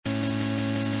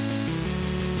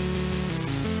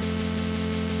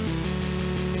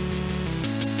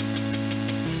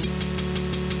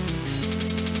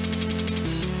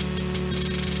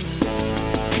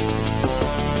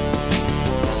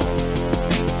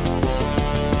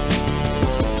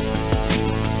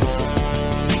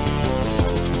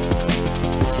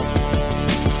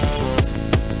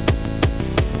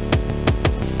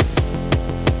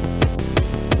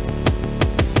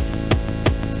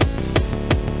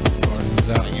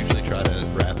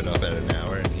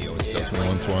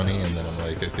420, and then I'm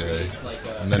like, okay.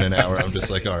 And then an hour, I'm just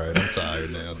like, all right, I'm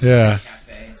tired now. Yeah.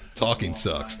 Talking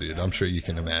sucks, dude. I'm sure you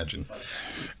can imagine.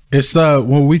 It's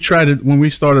when we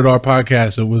started our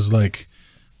podcast, it was like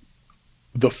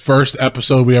the first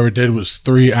episode we ever did was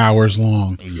 3 hours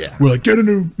long. Yeah. We're like, get a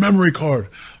new memory card.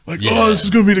 Like, oh, this is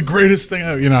gonna be the greatest thing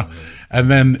ever, you know.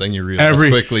 And then you realize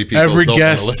quickly people every don't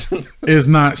guest listen. is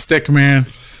not Stickman.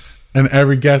 And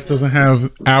every guest doesn't have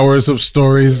hours of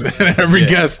stories. And every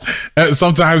guest,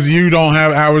 sometimes you don't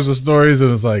have hours of stories.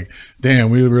 And it's like, damn,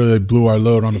 we really blew our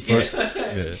load on the first.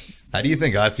 Yeah. How do you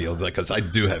think I feel? Because I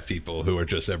do have people who are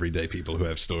just everyday people who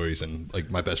have stories. And like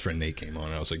my best friend Nate came on.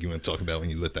 And I was like, you want to talk about when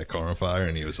you lit that car on fire?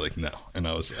 And he was like, no. And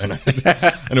I was, and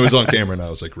it was on camera. And I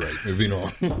was like, right, moving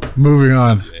on. Moving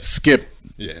on. Yeah. Skip.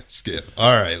 Yeah, skip.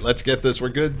 All right, let's get this. We're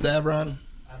good, Davron?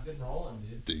 I've been rolling,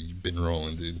 dude. You've been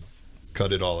rolling, dude.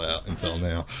 Cut it all out until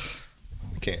now.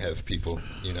 We can't have people,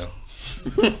 you know.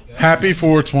 Happy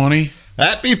 420.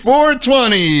 Happy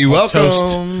 420.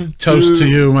 Welcome. Toast to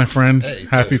you, my friend. Hey,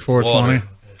 Happy toast. 420.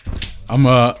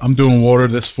 Water. I'm doing water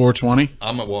this 420.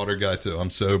 I'm a water guy too. I'm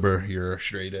sober. You're a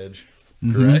straight edge.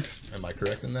 Correct? Am I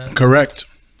correct in that? Correct.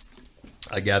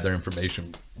 I gather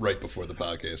information right before the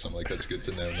podcast. I'm like, that's good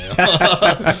to know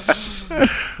now.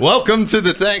 Welcome to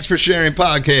the Thanks for Sharing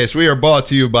podcast. We are brought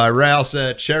to you by Rouse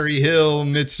at Cherry Hill,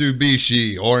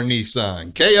 Mitsubishi, or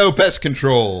Nissan, KO Pest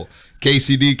Control,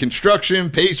 KCD Construction,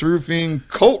 Pace Roofing,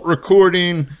 Colt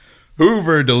Recording,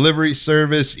 Hoover Delivery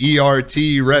Service, ERT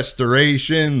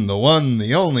Restoration, the one,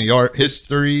 the only Art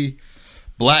History,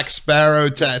 Black Sparrow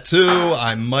Tattoo.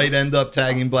 I might end up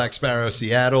tagging Black Sparrow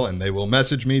Seattle, and they will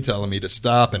message me telling me to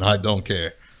stop, and I don't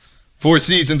care. Four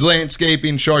Seasons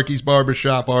Landscaping, Sharky's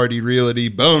Barbershop, Artie Realty,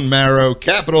 Bone Marrow,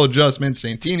 Capital Adjustment,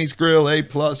 Santini's Grill, A+,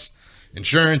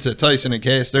 Insurance at Tyson &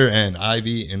 Castor, and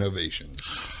Ivy Innovations.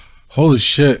 Holy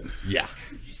shit. Yeah.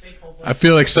 I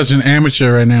feel like such an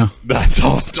amateur right now. That's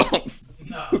all. Don't.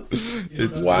 No.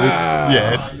 Wow.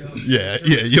 Yeah,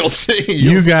 you'll see.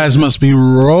 You guys must be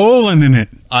rolling in it.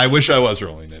 I wish I was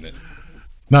rolling in it.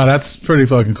 No, that's pretty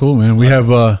fucking cool, man. We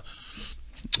have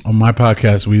on my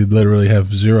podcast, we literally have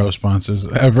zero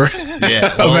sponsors ever.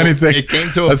 Yeah, of anything. It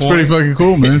came to a That's point. pretty fucking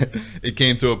cool, man. It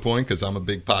came to a point because I'm a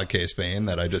big podcast fan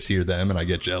that I just hear them and I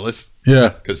get jealous Yeah.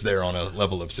 because they're on a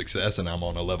level of success and I'm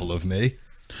on a level of me.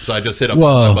 So I just hit up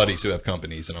Whoa. my buddies who have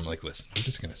companies and I'm like, listen, I'm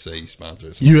just going to say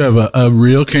sponsors. You have a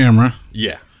real camera.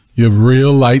 Yeah. You have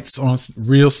real lights on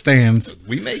real stands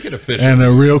We make it official. and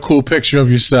a real cool picture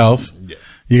of yourself. Yeah.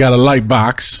 You got a light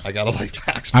box. I got a light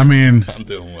box. I mean, I'm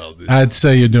doing well, dude. I'd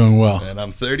say you're doing well. And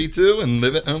I'm 32 and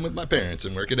live at home with my parents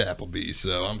and work at Applebee's,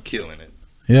 so I'm killing it.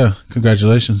 Yeah.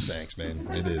 Congratulations. Thanks, man.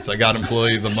 It is. I got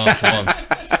Employee of the Month once.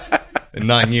 In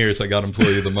 9 years, I got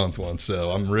Employee of the Month once,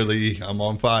 so I'm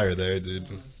on fire there, dude.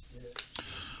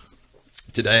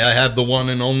 Today, I have the one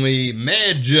and only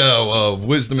Mad Joe of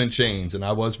Wisdom and Chains, and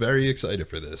I was very excited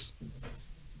for this.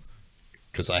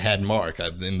 Because I had Mark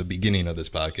in the beginning of this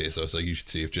podcast. I was like, you should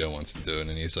see if Joe wants to do it.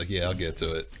 And he was like, yeah, I'll get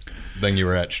to it. Then you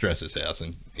were at Stress's house,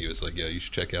 and he was like, yeah, you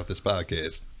should check out this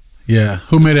podcast. Yeah.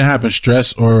 Who made it happen?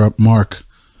 Stress or Mark?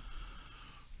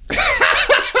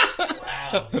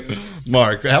 Wow, dude.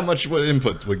 Mark, how much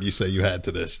input would you say you had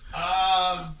to this?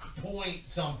 Point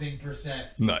something percent.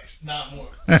 Nice. Not more.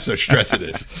 So stress it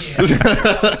is.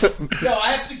 Yeah. No,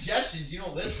 I have suggestions. You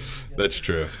don't listen. That's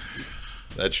true.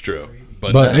 That's true.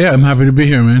 But yeah, I'm happy to be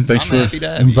here, man. Thanks I'm for happy to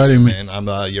have inviting you, me. man. I'm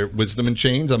your Wisdom and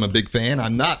Chains. I'm a big fan.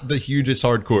 I'm not the hugest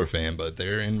hardcore fan, but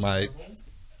they're in my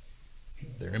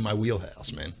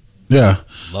wheelhouse, man. Yeah.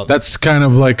 Love That's kind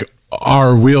of like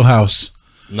our wheelhouse.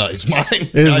 it. Nice. Mine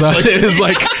It's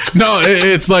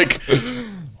like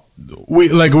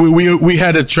we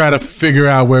had to try to figure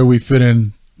out where we fit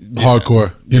in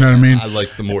hardcore. You know what I mean? I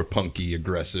like the more punky,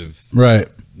 aggressive, Right.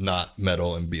 not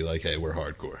metal, and be like, hey, we're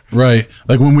hardcore. Right.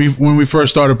 Like when we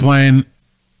first started playing,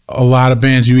 a lot of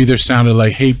bands, you either sounded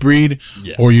like Hatebreed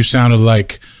or you sounded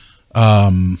like I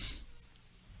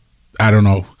don't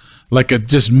know, like a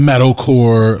just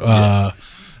metalcore.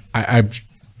 I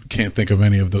can't think of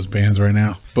any of those bands right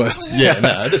now, but Yeah,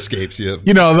 no, it escapes you.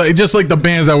 you know, like, just like the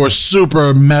bands that were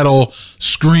super metal,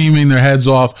 screaming their heads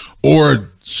off,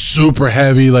 or super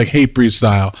heavy, like Hatebreed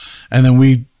style, and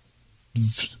then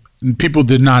people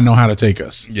did not know how to take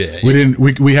us. Yeah,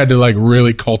 we had to like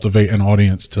really cultivate an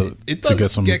audience to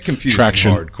get some confusing.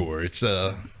 traction. Hardcore. It's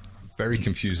a very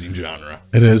confusing genre.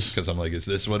 It is. Because I'm like, is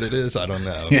this what it is? I don't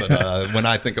know. Yeah. But when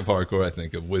I think of hardcore, I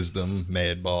think of Wisdom,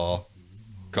 Madball,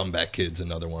 Comeback Kid's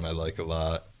another one I like a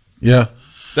lot. Yeah.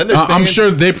 Then there's I'm bands-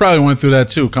 sure they probably went through that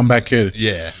too. Comeback Kid.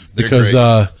 Yeah, they're Because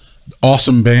great.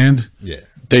 awesome band. Yeah,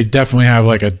 They definitely have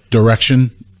like a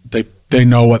direction. they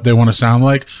know what they want to sound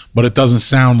like, but it doesn't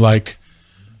sound like,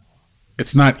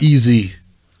 it's not easy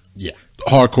Yeah.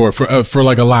 hardcore for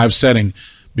like a live setting,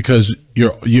 because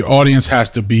your audience has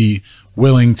to be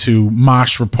willing to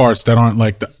mosh for parts that aren't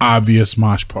like the obvious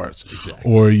mosh parts.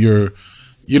 Exactly. Or you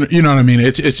know what I mean?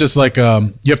 It's just like you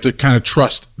have to kind of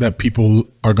trust that people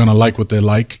are gonna like what they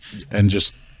like and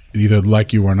just either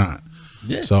like you or not.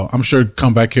 Yeah. So I'm sure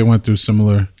Comeback Kid went through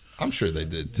similar I'm sure they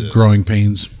did too. growing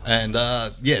pains. And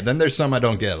then there's some I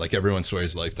don't get. Like everyone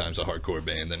swears Lifetime's a hardcore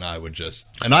band, and I would just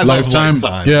love Lifetime,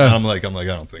 Lifetime. yeah. And I'm like I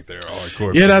don't think they're a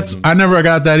hardcore. Yeah, band. I never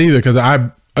got that either, because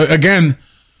I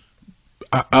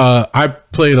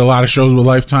played a lot of shows with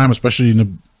Lifetime, especially in the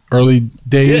early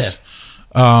days.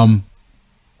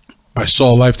 I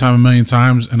saw Lifetime a million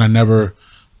times, and I never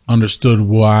understood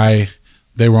why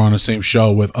they were on the same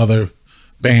show with other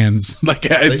bands. Like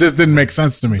it just didn't make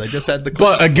sense to me. They just had the.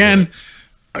 But again,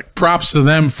 props to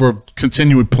them for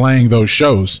continuing playing those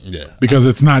shows. Yeah. Because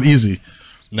it's not easy.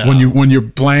 No. When you're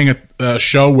playing a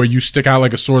show where you stick out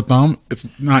like a sore thumb, it's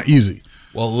not easy.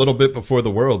 Well, a little bit before The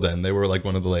World, then they were like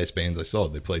one of the last bands I saw.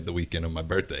 They played the weekend of my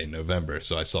birthday in November,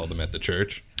 so I saw them at the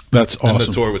church. That's And awesome.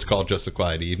 the tour was called Just a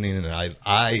Quiet Evening, and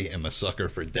I am a sucker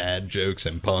for dad jokes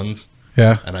and puns.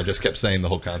 Yeah. And I just kept saying the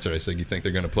whole concert, I said, you think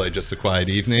they're going to play Just a Quiet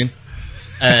Evening?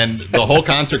 And the whole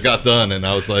concert got done, and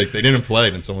I was like, they didn't play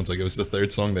it. And someone's like, it was the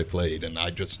third song they played. And I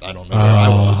don't know where I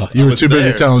was. You I were was too busy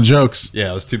there. telling jokes,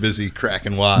 Yeah, I was too busy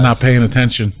cracking wise. not paying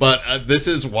attention. But this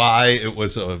is why it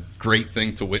was a great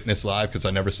thing to witness live, because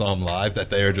I never saw them live, that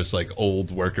they are just like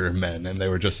old worker men. And they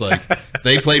were just like,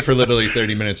 they played for literally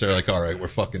 30 minutes. They're like, all right, we're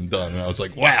fucking done. And I was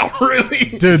like, wow,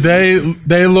 really? Dude,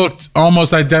 they looked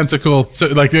almost identical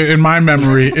to, like, in my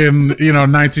memory, in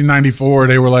 1994,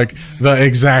 they were like the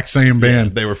exact same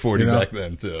band. They were 40 You know? back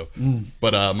then too.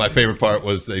 But my favorite part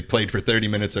was they played for 30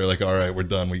 minutes. They're like, all right, we're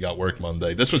done. We got work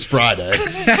Monday. This was Friday.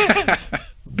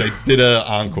 They did a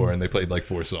encore and they played like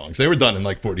 4 songs. They were done in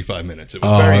like 45 minutes. It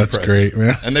was very that's impressive. great,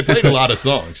 man. And they played a lot of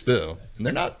songs too. And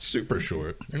they're not super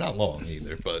short. They're not long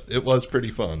either, but it was pretty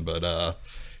fun. But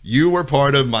you were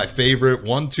part of my favorite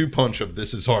 1-2 punch of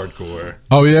This Is Hardcore.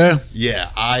 Oh yeah,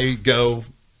 Yeah, I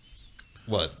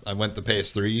went the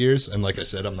past 3 years, and like I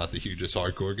said, I'm not the hugest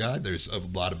hardcore guy. There's a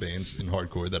lot of bands in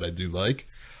hardcore that I do like,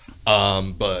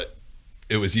 but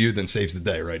it was you, then Saves the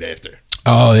Day right after.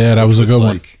 oh yeah, that was a good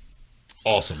one.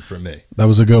 Awesome for me. That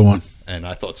was a good one. And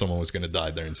I thought someone was going to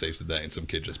die there in Saves the Day, and some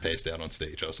kid just passed out on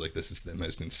stage. I was like, this is the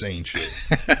most insane shit.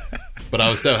 But I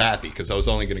was so happy because I was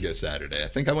only going to go Saturday. I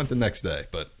think I went the next day,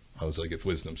 but I was like, if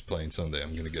Wisdom's playing Sunday,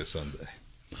 I'm going to go Sunday.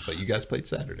 But you guys played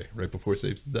Saturday, right before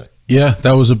Saves the Day. Yeah,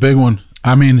 that was a big one.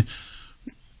 I mean,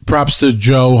 props to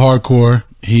Joe Hardcore.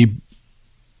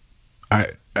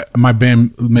 My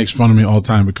band makes fun of me all the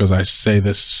time because I say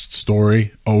this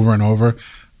story over and over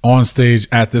on stage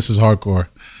at This Is Hardcore,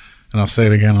 and I'll say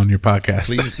it again on your podcast.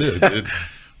 Please do, dude.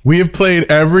 We have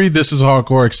played every This Is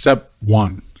Hardcore except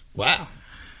one. Wow.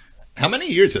 How many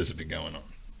years has it been going on?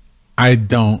 I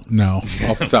don't know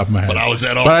off the top of my head. But I was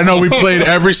at all. But I know we played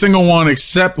every single one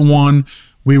except one.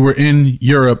 We were in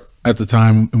Europe at the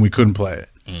time and we couldn't play it.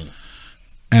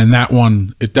 And that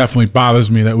one, it definitely bothers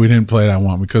me that we didn't play that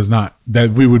one, because not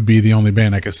that we would be the only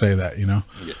band that could say that,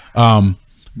 Yeah.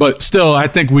 But still, I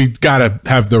think we gotta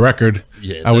have the record.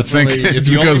 Yeah, I would think definitely. it's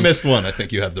If you only because missed one, I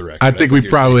think you have the record. I think we you're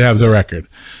probably safe have to the say. record.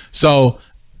 So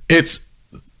it's,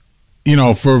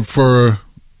 for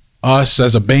us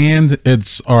as a band,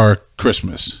 it's our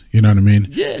Christmas. You know what I mean?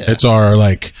 Yeah. It's our,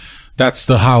 like, that's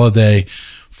the holiday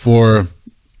for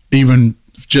even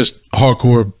just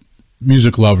hardcore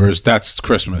music lovers. That's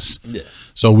Christmas. Yeah.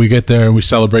 So we get there and we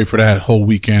celebrate for that whole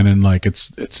weekend, and like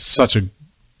it's such a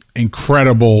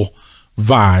incredible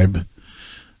vibe.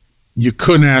 You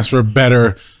couldn't ask for a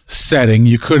better setting.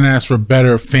 You couldn't ask for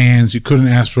better fans. You couldn't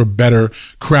ask for better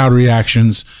crowd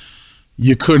reactions.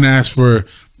 You couldn't ask for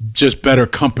just better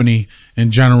company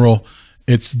in general.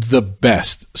 It's the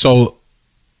best. So,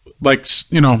 like,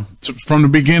 from the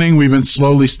beginning, we've been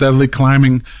slowly, steadily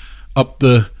climbing up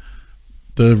the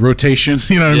rotation,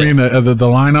 you know what I mean? The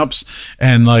lineups,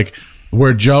 and like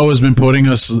where Joe has been putting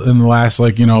us in the last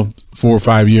 4 or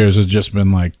 5 years has just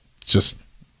been just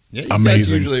Yeah, you amazing.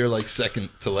 guys usually are like second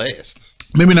to last.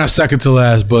 Maybe not second to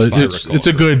last, but If I it's recall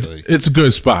a good correctly. it's a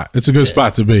good spot. It's a good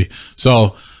spot to be.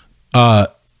 So,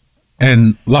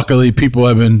 and luckily people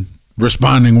have been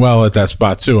responding well at that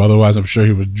spot too. Otherwise, I'm sure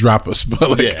he would drop us.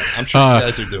 But Yeah, I'm sure you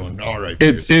guys are doing all right. for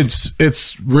yourself.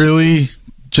 it's really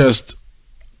just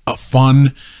a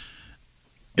fun.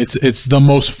 It's the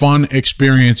most fun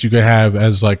experience you could have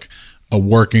as like a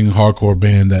working hardcore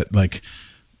band that like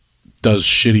does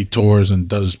shitty tours and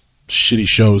does shitty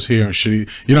shows here and shitty.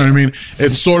 You know what I mean?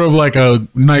 It's sort of like a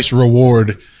nice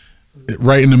reward.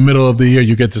 Right in the middle of the year,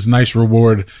 you get this nice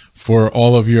reward for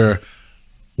all of your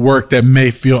work that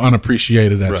may feel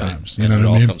unappreciated at times. You know what I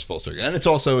mean? It all comes full circle. And it's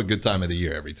also a good time of the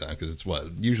year every time because it's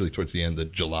usually towards the end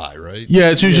of July, right? Yeah,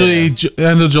 it's usually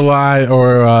end of July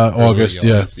or August.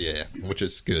 Yeah, which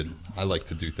is good. I like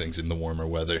to do things in the warmer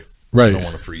weather. Right. I don't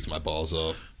want to freeze my balls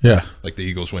off. Yeah. Like the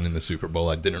Eagles winning the Super Bowl.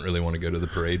 I didn't really want to go to the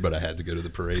parade, but I had to go to the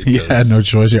parade. You had no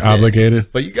choice. You're obligated.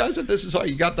 But you guys at This Is Hard,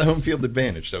 you got the home field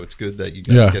advantage, so it's good that you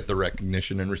guys get the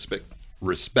recognition and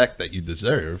respect that you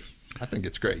deserve. I think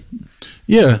it's great.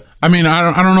 Yeah. I mean,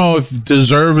 I don't know if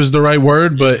deserve is the right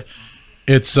word, but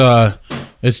it's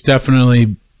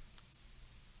definitely,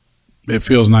 it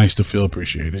feels nice to feel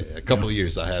appreciated. Yeah, a couple of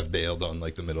years I have bailed on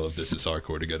like the middle of This Is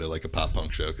Hardcore to go to like a pop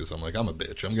punk show because I'm like, I'm a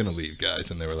bitch. I'm going to leave,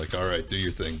 guys. And they were like, all right, do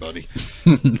your thing, buddy.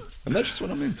 And that's just what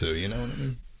I'm into, you know what I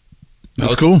mean?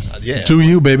 That's cool. Yeah. Do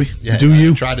you, baby. Yeah, do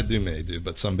you. I try to do me, dude.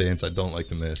 But some bands I don't like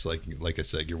to miss. Like I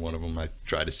said, you're one of them. I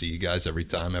try to see you guys every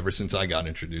time ever since I got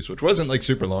introduced, which wasn't like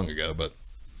super long ago, but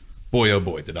boy, oh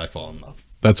boy, did I fall in love.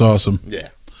 That's awesome. Yeah.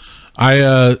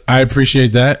 I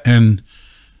appreciate that. And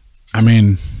I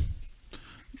mean,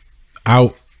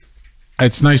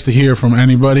 it's nice to hear from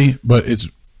anybody, but it's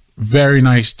very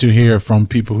nice to hear from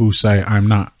people who say I'm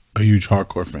not a huge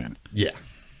hardcore fan. Yeah.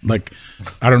 Like,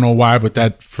 I don't know why, but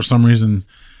that for some reason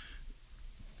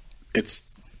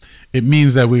it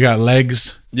means that we got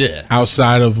legs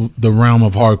outside of the realm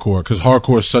of hardcore, because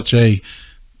hardcore is such a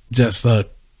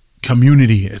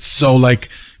community. It's so like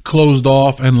closed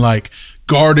off and like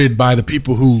guarded by the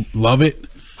people who love it.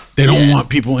 They don't want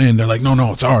people in. They're like,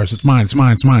 no, it's ours. It's mine. It's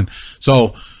mine. It's mine.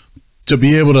 So to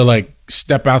be able to like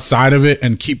step outside of it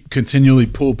and continually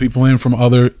pull people in from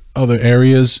other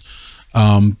areas,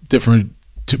 different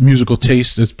musical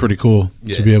taste, it's pretty cool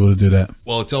to be able to do that.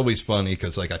 Well, it's always funny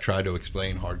because like I try to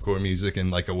explain hardcore music in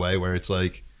like a way where it's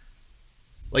like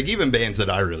even bands that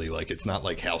I really like, it's not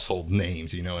like household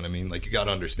names, you know what I mean? Like you got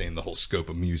to understand the whole scope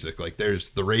of music. Like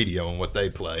there's the radio and what they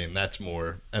play, and that's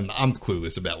more, and I'm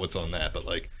clueless about what's on that, but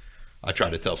like I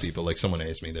try to tell people, like someone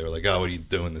asked me, they were like, oh, what are you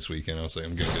doing this weekend? I was like,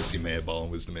 I'm going to go see Madball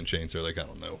and Wisdom in Chains. They're like, I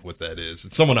don't know what that is.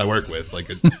 It's someone I work with, like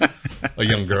a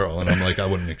young girl. And I'm like, I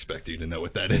wouldn't expect you to know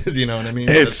what that is. You know what I mean?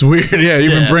 It's weird. Yeah.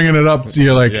 Even bringing it up to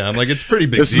you, like, I'm like, it's pretty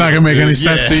big. It's not going to make any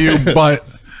sense to you, but.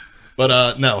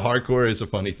 But no, hardcore is a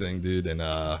funny thing, dude. And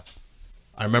I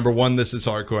remember This Is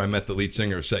Hardcore. I met the lead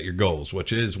singer of Set Your Goals,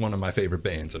 which is one of my favorite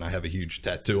bands. And I have a huge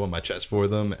tattoo on my chest for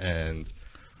them. And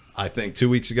I think 2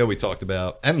 weeks ago we talked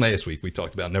about, and last week we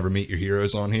talked about Never Meet Your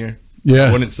Heroes on here. Yeah.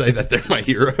 I wouldn't say that they're my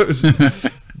heroes,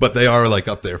 but they are like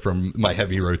up there from my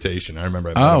heavy rotation. I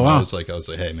remember I was like,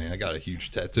 hey man, I got a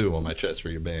huge tattoo on my chest for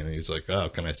your band. And he was like, oh,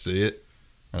 can I see it?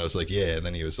 And I was like, yeah. And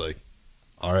then he was like,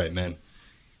 all right, man.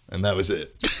 And that was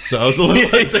it. So I was a little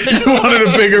You wanted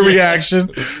a bigger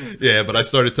reaction. Yeah, but I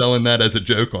started telling that as a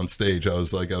joke on stage. I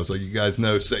was like, you guys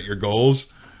know Set Your Goals.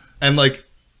 And like,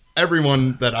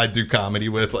 everyone that I do comedy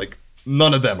with, like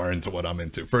none of them are into what I'm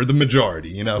into for the majority,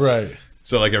 you know? Right.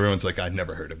 So like everyone's like, I'd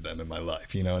never heard of them in my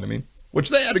life. You know what I mean? Which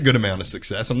they had a good amount of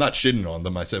success. I'm not shitting on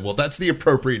them. I said, well, that's the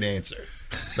appropriate answer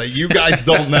that you guys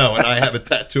don't know. And I have a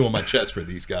tattoo on my chest for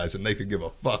these guys and they could give a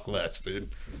fuck less, dude.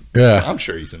 Yeah. I'm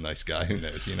sure he's a nice guy. Who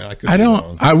knows? You know,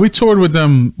 we toured with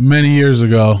them many years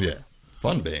ago. Yeah.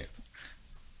 Fun band.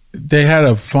 They had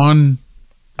a fun,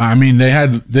 I mean, they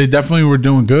definitely were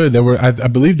doing good. They were, I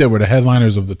believe they were the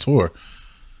headliners of the tour.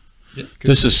 Yeah,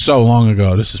 this is so long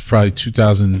ago. This is probably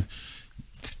 2000,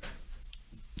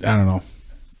 I don't know,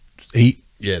 8.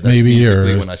 Yeah, that's maybe,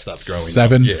 or when I stopped growing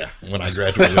 7. Up. Yeah, when I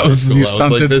graduated high school, I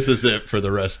was like, this is it for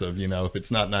the rest of, you know, if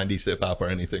it's not 90s hip hop or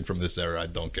anything from this era, I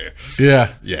don't care.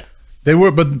 Yeah. Yeah. They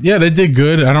were, but yeah, they did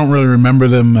good. I don't really remember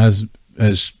them as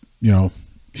you know,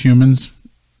 humans.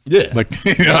 Yeah. Like,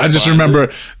 you know, I just remember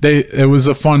it was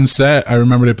a fun set. I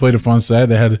remember they played a fun set.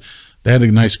 They had a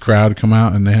nice crowd come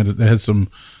out and they had some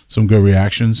good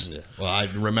reactions. Yeah. Well, I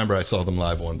remember I saw them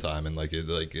live one time and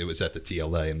it was at the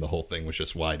TLA and the whole thing was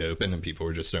just wide open and people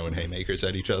were just throwing haymakers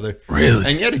at each other. Really?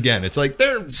 And yet again, it's like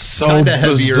they're so kind of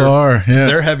heavier. Bizarre. Yeah.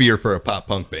 They're heavier for a pop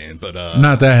punk band, but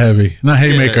not that heavy. Not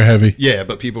haymaker heavy. Yeah,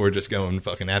 but people were just going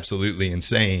fucking absolutely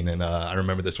insane. And I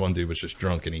remember this one dude was just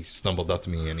drunk and he stumbled up to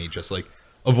me and he just like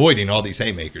avoiding all these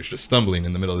haymakers, just stumbling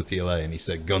in the middle of the TLA and he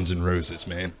said, "Guns N' Roses,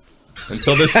 man."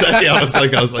 Until this day, I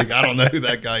was like, I don't know who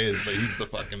that guy is, but he's the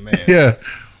fucking man. Yeah.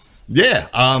 Yeah.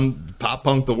 Pop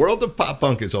punk, the world of pop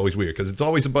punk is always weird because it's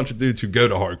always a bunch of dudes who go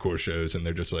to hardcore shows and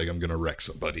they're just like, I'm going to wreck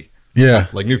somebody. Yeah.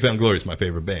 Like Newfound Glory is my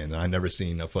favorite band, and I never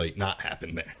seen a fight not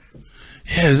happen there.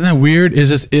 Yeah, isn't that weird?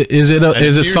 Is it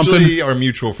something? Usually our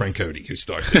mutual friend Cody who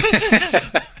starts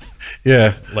it.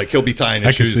 Yeah, like he'll be tying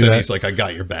his I can shoes see and that. he's like, "I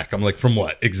got your back." I'm like, "From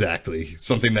what exactly?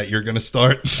 Something that you're gonna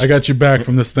start?" I got your back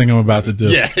from this thing I'm about to do.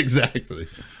 Yeah, exactly.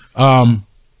 I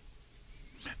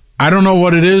don't know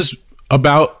what it is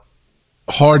about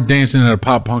hard dancing at a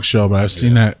pop punk show, but I've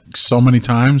seen that so many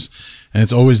times, and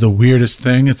it's always the weirdest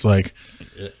thing. It's like,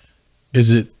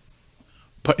 is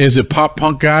it pop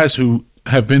punk guys who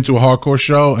have been to a hardcore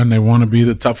show and they want to be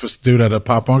the toughest dude at a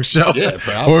pop punk show? Yeah,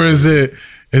 probably. Or is it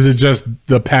just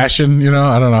the passion? You know,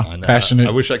 I don't know. I know. Passionate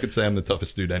I wish I could say I'm the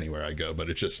toughest dude anywhere I go, but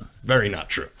it's just very not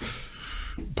true.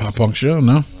 pop punk show?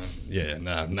 No, Yeah,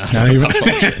 no, Not even?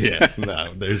 yeah,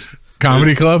 no. There's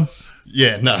comedy club.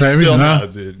 yeah, no, Maybe, still no? no,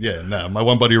 dude. Yeah, no. My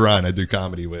one buddy Ryan, I do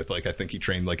comedy with. Like, I think he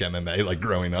trained like MMA, like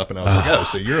growing up, and I was like, oh,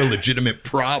 so you're a legitimate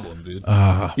problem, dude.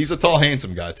 He's a tall,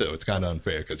 handsome guy too. It's kind of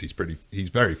unfair because he's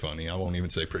very funny. I won't even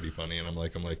say pretty funny, and I'm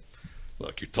like,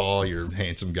 look, you're tall, you're a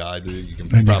handsome guy, dude. You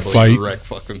can And you probably fight. wreck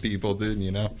fucking people, dude.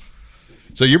 You know.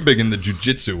 So you're big in the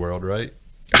jiu-jitsu world, right?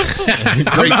 I'm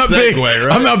Great not segue, big. right?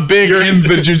 I'm not big in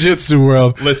the jiu-jitsu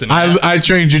world. Listen, I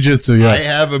train jiu-jitsu. Yes. I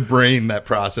have a brain that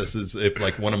processes if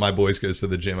like one of my boys goes to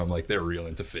the gym, I'm like, they're real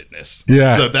into fitness.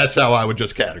 Yeah. So that's how I would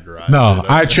just categorize. No, it, you know?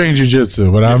 I train jiu-jitsu,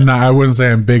 but I'm not. I wouldn't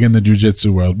say I'm big in the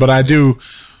jiu-jitsu world, but I do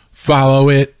follow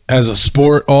it as a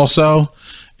sport also,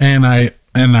 and I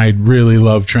really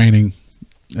love training,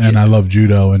 and I love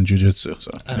judo and jiu-jitsu.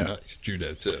 So I don't know. It's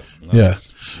judo too. yeah,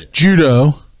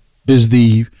 judo is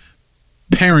the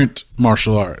parent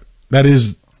martial art. That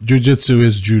is, jiu-jitsu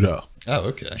is judo. Oh,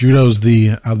 okay. Judo's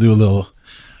the. I'll do a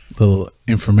little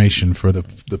information for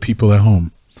the people at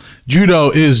home. Judo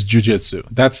is jiu-jitsu.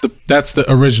 That's the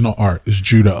original art is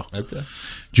judo. Okay.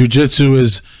 Jiu-jitsu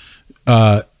is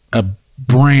a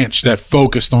branch that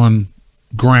focused on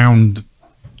ground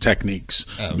techniques.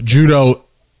 Oh, okay. Judo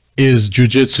is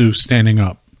jiu-jitsu standing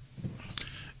up.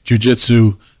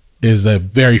 Jiu-jitsu is a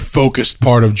very focused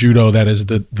part of judo that is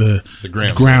the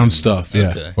ground stuff, yeah,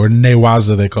 Okay. or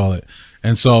newaza they call it.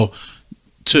 And so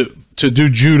to do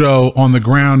judo on the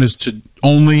ground is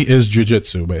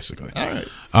jiu-jitsu basically. All right.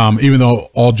 Even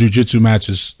though all jiu-jitsu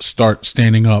matches start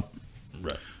standing up,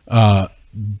 Right.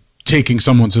 taking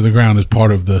someone to the ground is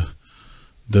part of the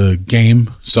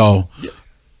game. So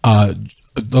a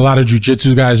lot of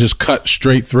jiu-jitsu guys just cut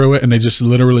straight through it and they just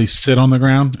literally sit on the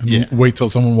ground and wait till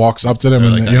someone walks up to them.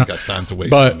 They're And like, I you know, ain't got time to wait.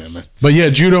 but Man. yeah,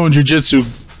 judo and jiu-jitsu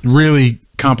really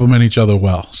complement each other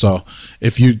well. So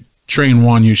if you train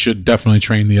one, you should definitely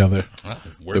train the other.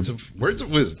 Words of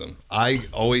wisdom. I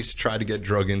always try to get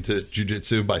drug into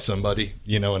jiu-jitsu by somebody,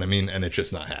 you know what I mean, and it's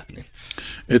just not happening.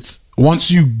 It's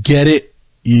once you get it,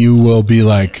 you will be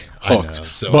like hooked. I know,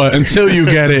 so but until you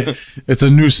get it, it's a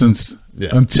nuisance. Yeah.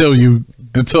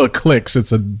 Until it clicks,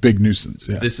 it's a big nuisance.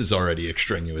 Yeah. This is already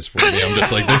extraneous for me. I'm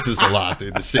just like, this is a lot,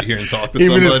 dude, to sit here and talk to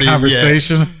Even somebody. this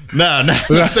conversation. Yeah. No,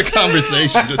 not the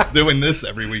conversation. Just doing this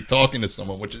every week, talking to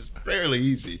someone, which is fairly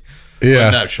easy. Yeah.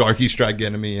 But no, Sharky's tried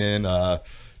getting me in.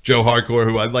 Joe Hardcore,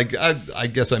 who I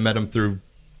guess I met him through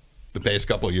the past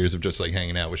couple of years of just like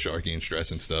hanging out with Sharky and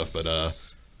Stress and stuff. But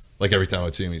like every time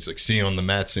I'd see him, he's like, "See you on the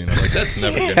mat soon." I'm like, "That's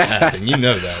never gonna happen." You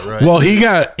know that, right? Well, he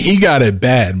got it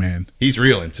bad, man. He's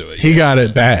real into it. He got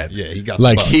it bad. Yeah, he got the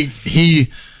like bug.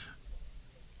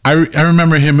 I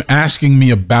remember him asking me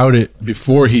about it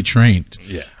before he trained.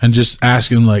 Yeah. And just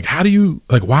asking like,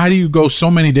 why do you go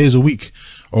so many days a week?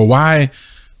 Or why,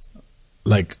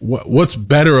 like, what's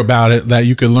better about it that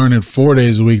you could learn in 4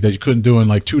 days a week that you couldn't do in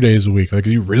like 2 days a week? Like,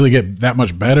 do you really get that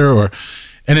much better?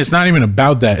 And it's not even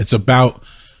about that. It's about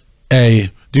do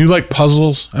you like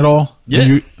puzzles at all?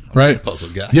 Yeah. Right? I'm a puzzle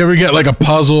guy. You ever get like a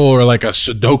puzzle or like a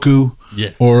Sudoku? Yeah.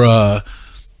 Or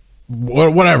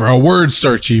whatever, a word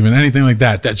search, even anything like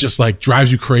that just like drives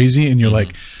you crazy, and you're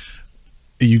like,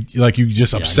 you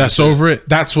just obsess over it.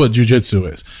 That's what jiu-jitsu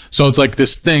is. So it's like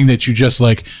this thing that you just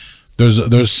like,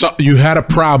 you had a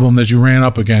problem that you ran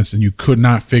up against and you could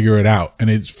not figure it out, and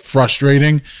it's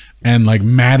frustrating and like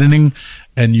maddening,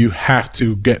 and you have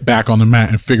to get back on the mat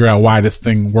and figure out why this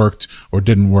thing worked or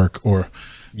didn't work, or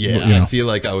I feel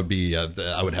like I would be,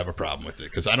 I would have a problem with it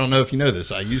because I don't know if you know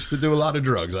this. I used to do a lot of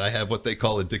drugs. I have what they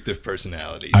call addictive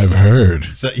personalities. I've heard.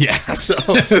 So yeah,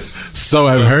 So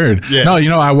I've heard. Yeah. No,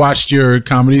 I watched your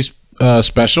comedy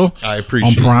special. I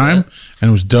appreciate on Prime, that. and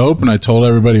it was dope. And I told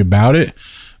everybody about it.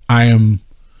 I am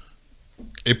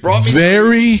It brought me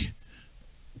very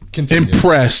Continue.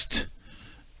 impressed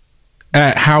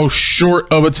at how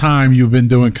short of a time you've been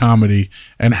doing comedy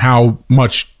and how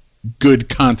much good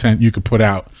content you could put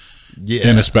out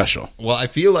in a special. Well, I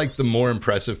feel like the more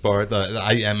impressive part,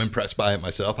 I am impressed by it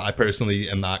myself. I personally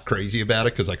am not crazy about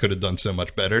it because I could have done so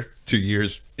much better. 2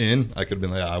 years in, I could have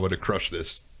been like, I would have crushed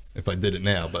this if I did it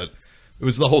now. But it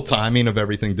was the whole timing of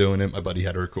everything doing it. My buddy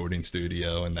had a recording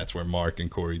studio, and that's where Mark and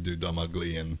Corey do Dumb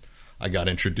Ugly, and I got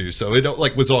introduced. So it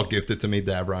like was all gifted to me.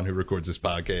 Davron, who records this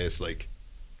podcast, like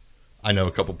I know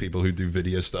a couple people who do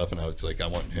video stuff, and I was like, I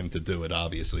want him to do it.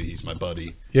 Obviously, he's my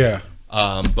buddy. Yeah.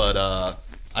 But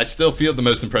I still feel the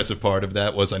most impressive part of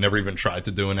that was I never even tried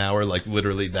to do an hour. Like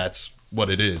literally, that's what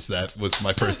it is. That was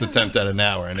my first attempt at an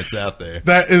hour, and it's out there.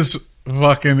 That is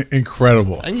fucking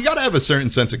incredible. And you got to have a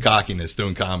certain sense of cockiness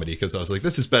doing comedy because I was like,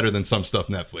 this is better than some stuff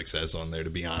Netflix has on there, to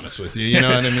be honest with you. You know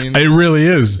what I mean? It really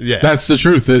is. Yeah. That's the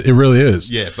truth. It really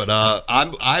is. Yeah, but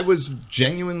I was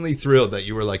genuinely thrilled that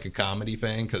you were like a comedy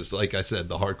fan because, like I said,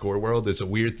 the hardcore world is a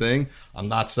weird thing. I'm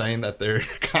not saying that they're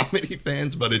comedy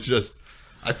fans, but it's just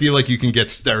I feel like you can get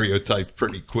stereotyped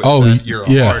pretty quick. Oh, that you're a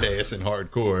yeah. hard ass and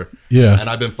hardcore. Yeah. And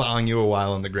I've been following you a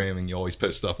while on the gram, and you always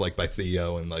post stuff like by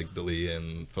Theo and like Dalia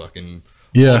and fucking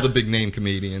all the big name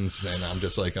comedians. And I'm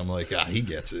like, he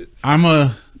gets it. I'm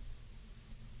a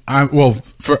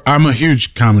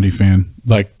huge comedy fan,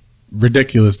 like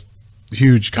ridiculous,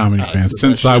 huge comedy fan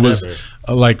since I was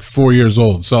like 4 years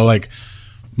old. So like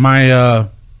my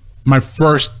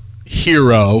first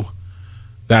hero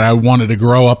that I wanted to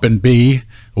grow up and be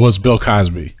was Bill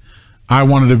Cosby. I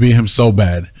wanted to be him so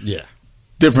bad. Yeah.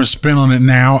 Different spin on it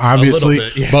now, obviously,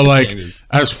 bit, yeah. but like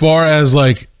as far as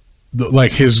like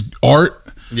his art,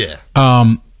 yeah.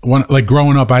 When like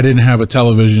growing up, I didn't have a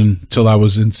television till I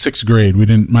was in 6th grade.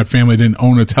 My family didn't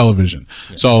own a television,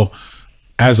 so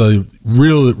as a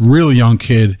real young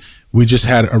kid, we just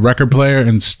had a record player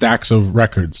and stacks of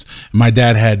records. My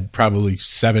dad had probably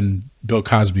 7 Bill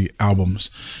Cosby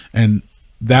albums, and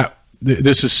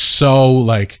this is so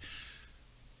like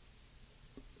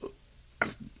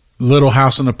Little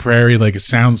House on the Prairie. Like it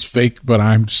sounds fake, but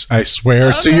I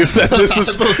swear to you that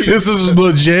this is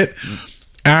legit.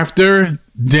 After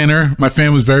dinner, my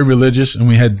family was very religious, and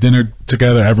we had dinner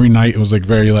together every night. It was like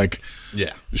very like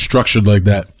structured like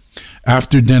that.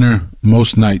 After dinner,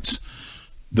 most nights,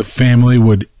 the family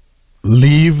would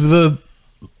leave the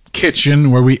kitchen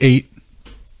where we ate,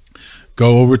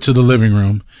 go over to the living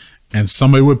room, and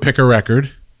somebody would pick a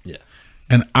record. Yeah.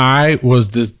 And I was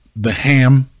the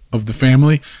ham of the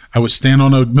family. I would stand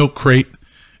on a milk crate,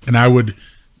 and I would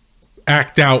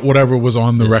act out whatever was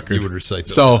on the record. You would recite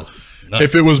Bill so Cosby. Nice.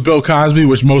 If it was Bill Cosby,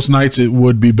 which most nights it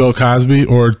would be Bill Cosby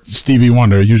or Stevie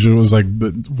Wonder. Usually it was like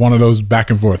one of those back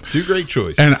and forth. 2 great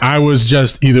choices. And I was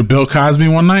just either Bill Cosby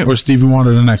one night or Stevie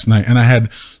Wonder the next night. And I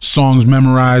had songs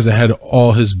memorized. I had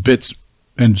all his bits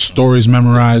and stories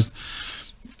memorized.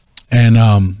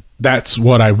 And that's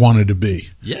what I wanted to be.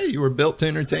 Yeah, you were built to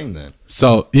entertain then.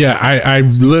 So, yeah, I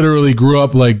literally grew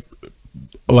up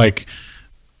like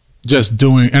just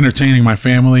entertaining my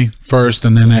family first.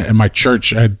 And then in my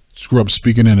church, I grew up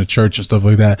speaking in a church and stuff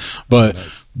like that. But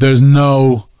there's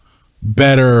no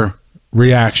better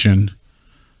reaction.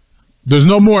 There's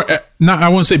no more, I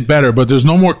wouldn't say better, but there's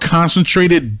no more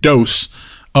concentrated dose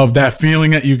of that feeling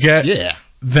that you get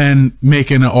than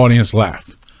making an audience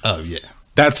laugh. Oh, yeah.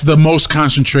 That's the most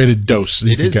concentrated dose.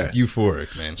 It is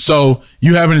euphoric, man. So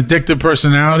you have an addictive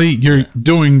personality, you're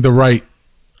doing the right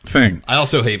thing. I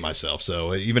also hate myself,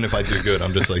 so even if I do good,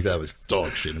 I'm just like, that was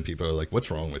dog shit, and people are like,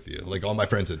 what's wrong with you? Like all my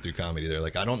friends that do comedy, they're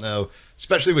like, I don't know,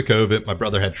 especially with COVID. My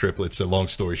brother had triplets, so long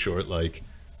story short, like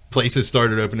places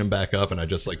started opening back up, and I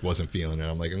just like wasn't feeling it.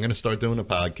 I'm like, I'm gonna start doing a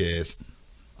podcast.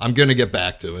 I'm gonna get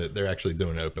back to it. They're actually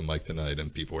doing an open mic tonight,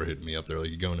 and people were hitting me up. They're like,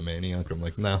 you going to Maniac? I'm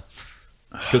like, no.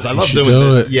 Because I love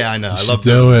doing this. Yeah, I know. I love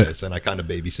doing this. And I kind of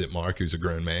babysit Mark, who's a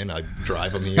grown man. I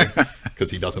drive him here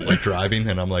because he doesn't like driving.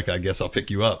 And I'm like, I guess I'll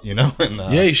pick you up, you know? And,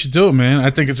 yeah, you should do it, man. I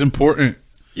think it's important.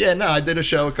 Yeah, no, I did a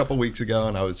show a couple weeks ago,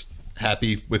 and I was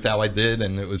happy with how I did.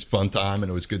 And it was fun time, and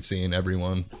it was good seeing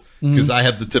everyone. Because I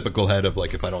have the typical head of,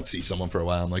 like, if I don't see someone for a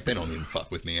while, I'm like, they don't even fuck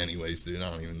with me anyways, dude.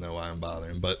 I don't even know why I'm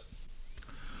bothering. But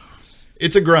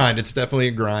it's a grind. It's definitely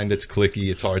a grind. It's clicky.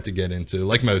 It's hard to get into,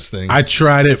 like most things. I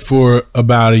tried it for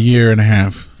about 1.5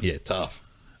 years. Yeah, tough.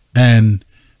 And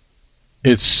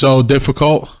it's so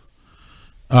difficult.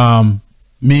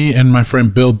 Me and my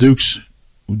friend Bill Dukes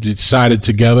decided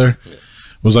together. Yeah.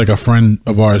 It was like a friend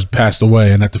of ours passed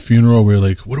away, and at the funeral we were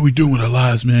like, what are we doing with our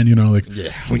lives, man? You know, like,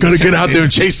 we got to get out there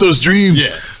and chase those dreams.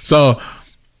 Yeah. So,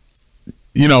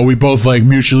 you know, we both like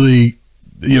mutually,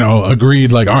 you know,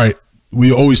 agreed like, all right, we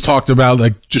always talked about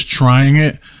like just trying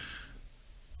it.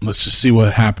 Let's just see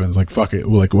what happens. Like, fuck it.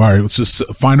 We're like, all right, let's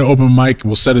just find an open mic.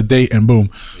 We'll set a date and boom.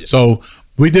 Yeah. So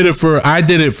I did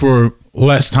it for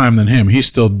less time than him. He's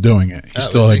still doing it. He's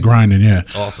still like grinding. Yeah.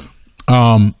 Awesome.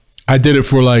 I did it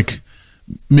for like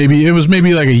maybe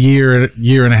like a year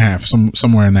and a half,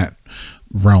 somewhere in that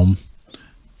realm.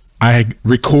 I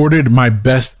recorded my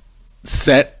best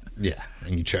set. Yeah.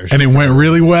 And you cherish and it went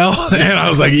really well. And I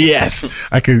was like, yes,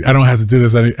 I don't have to do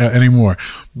this anymore.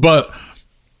 But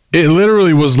it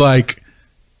literally was like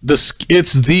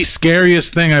it's the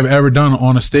scariest thing I've ever done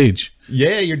on a stage.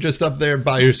 Yeah, you're just up there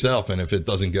by yourself, and if it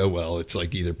doesn't go well, it's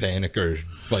like either panic or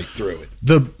fight through it.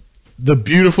 The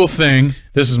beautiful thing,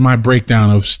 this is my breakdown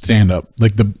of stand-up,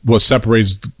 like what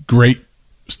separates great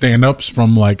stand-ups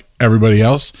from like everybody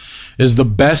else, is the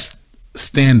best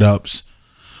stand-ups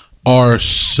are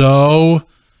so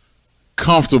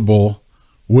comfortable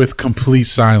with complete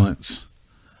silence.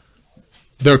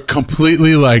 They're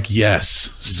completely like, yes,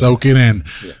 soak it in.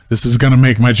 Yeah. This is going to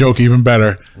make my joke even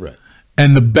better. Right.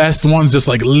 And the best ones just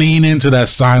like lean into that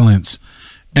silence.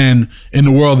 And in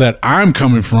the world that I'm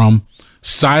coming from,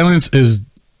 silence is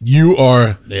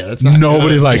that's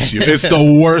nobody good. Likes you. It's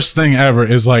the worst thing ever,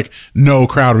 is like no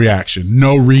crowd reaction,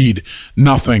 no read,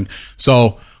 nothing.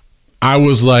 So I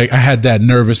was like, I had that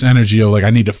nervous energy of like,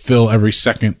 I need to fill every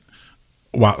second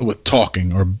with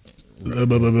talking or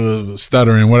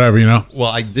stuttering, whatever, you know?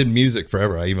 Well, I did music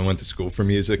forever. I even went to school for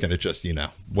music, and it just,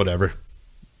 whatever.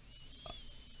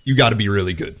 You got to be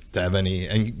really good to have any,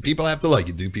 and people have to like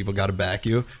you, dude. People got to back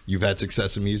you. You've had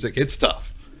success in music. It's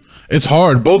tough. It's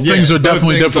hard. Both things are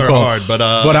definitely difficult. Hard, but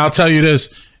I'll tell you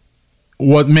this,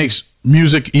 what makes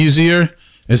music easier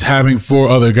is having 4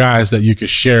 other guys that you could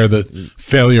share the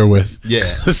failure with. Yeah.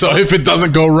 So if it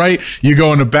doesn't go right, you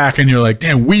go in the back and you're like,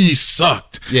 damn, we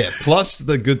sucked. Yeah. Plus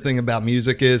the good thing about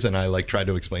music is, and I like try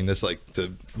to explain this like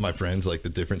to my friends, like the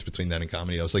difference between that and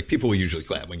comedy. I was like, people will usually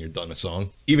clap when you're done a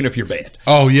song, even if you're bad.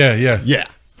 Oh yeah. Yeah. Yeah.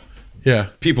 Yeah.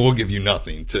 People will give you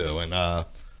nothing too. And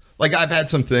like I've had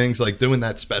some things like doing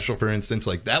that special, for instance,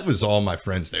 like that was all my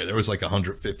friends there. There was like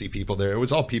 150 people there. It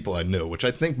was all people I knew, which I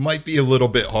think might be a little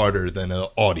bit harder than an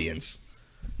audience.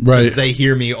 Right. Because they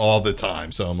hear me all the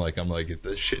time. So I'm like, if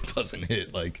this shit doesn't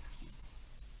hit, like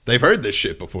they've heard this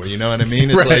shit before. You know what I mean?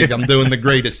 It's right. like I'm doing the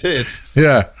greatest hits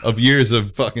of years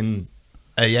of fucking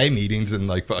AA meetings and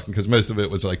like fucking, because most of it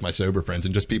was like my sober friends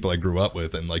and just people I grew up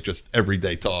with and like just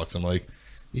everyday talks. I'm like,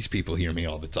 these people hear me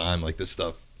all the time. Like this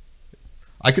stuff.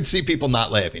 I could see people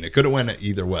not laughing. It could have went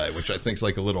either way, which I think is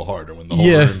like a little harder when the whole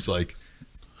room's like.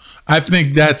 I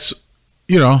think that's,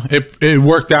 it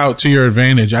worked out to your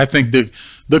advantage. I think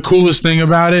the coolest thing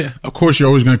about it, of course, you're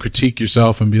always going to critique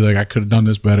yourself and be like, I could have done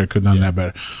this better, could have done that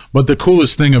better. But the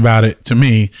coolest thing about it to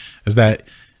me is that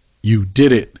you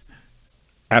did it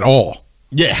at all.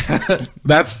 Yeah.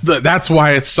 That's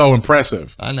why it's so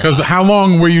impressive. I know. Because how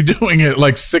long were you doing it?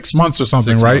 Like 6 months or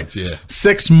something, 6 right? Months, yeah.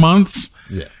 6 months?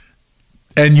 Yeah.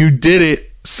 And you did it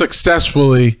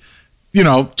successfully, to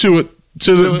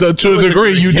a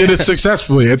degree. You did it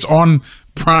successfully. It's on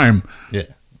Prime. Yeah.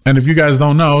 And if you guys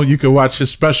don't know, you can watch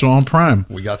his special on Prime.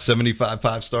 We got 75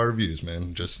 5-star reviews,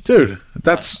 man. Dude,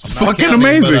 that's fucking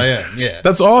amazing. But I am. Yeah.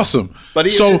 That's awesome. But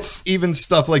it's even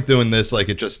stuff like doing this, like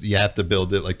you have to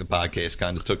build it. Like the podcast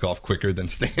kind of took off quicker than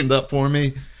stand up for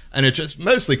me. And it just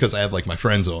mostly because I have like my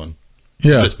friends on.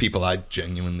 Yeah. Just people I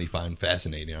genuinely find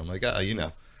fascinating. I'm like,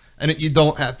 And you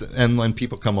don't have to. And when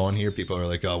people come on here, people are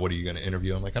like, oh, what are you going to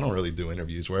interview? I'm like, I don't really do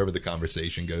interviews. Wherever the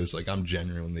conversation goes, like I'm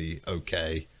genuinely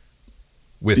okay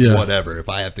with whatever. If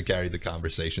I have to carry the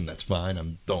conversation, that's fine. I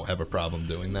don't have a problem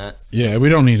doing that. Yeah, we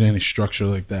don't need any structure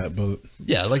like that. But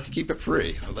yeah, I like to keep it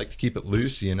free. I like to keep it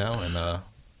loose, and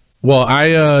well,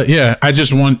 I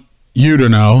just want you to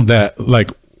know that like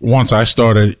once I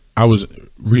started, I was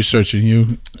researching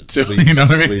you too, please, you know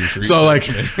what I mean? So like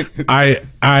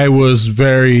I was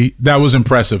that was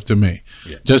impressive to me.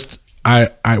 Yeah. Just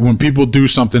I when people do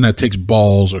something that takes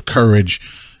balls or courage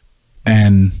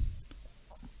and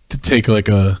to take like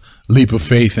a leap of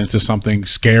faith into something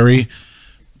scary,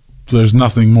 there's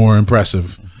nothing more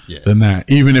impressive than that.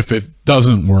 Even if it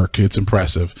doesn't work, it's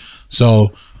impressive.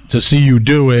 So to see you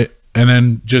do it and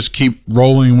then just keep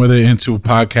rolling with it into a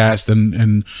podcast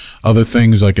and other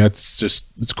things, like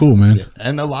it's cool, man. Yeah.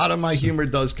 And a lot of my humor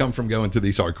does come from going to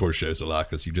these hardcore shows a lot,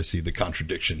 because you just see the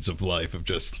contradictions of life of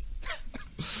just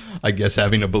I guess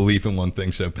having a belief in one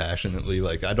thing so passionately.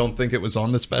 Like I don't think it was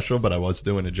on the special, but I was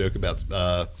doing a joke about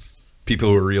people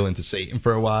who were real into Satan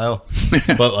for a while.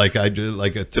 But like I did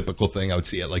like a typical thing I would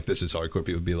see at like This Is Hardcore,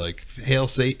 people would be like, hail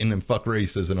Satan and fuck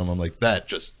racism. I'm like, that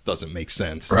just doesn't make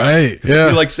sense. Right. Yeah. I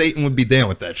feel like Satan would be down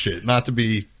with that shit, not to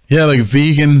be like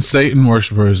vegan Satan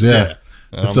worshipers. Yeah.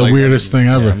 It's the weirdest thing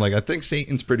ever. I'm like, I think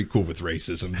Satan's pretty cool with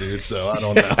racism, dude. So I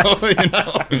don't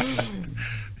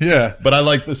know. Yeah. But I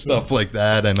like the stuff like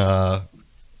that, and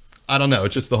I don't know,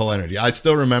 it's just the whole energy. I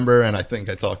still remember, and I think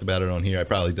I talked about it on here. I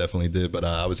probably definitely did, but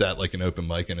I was at like an open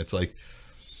mic, and it's like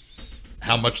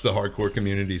how much the hardcore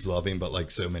community's loving, but like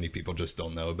so many people just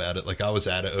don't know about it. Like I was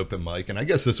at an open mic, and I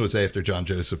guess this was after John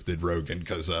Joseph did Rogan,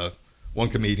 because one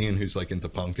comedian who's like into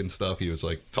punk and stuff, he was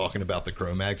like talking about the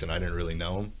Cro-Mags, and I didn't really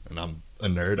know him, and I'm a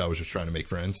nerd. I was just trying to make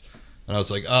friends. And I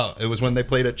was like, oh, it was when they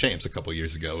played at Champs a couple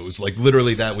years ago. It was like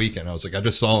literally that weekend. I was like, I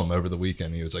just saw him over the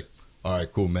weekend. He was like, all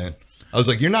right, cool, man. I was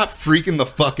like, you're not freaking the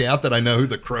fuck out that I know who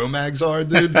the Cro-Mags are,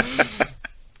 dude?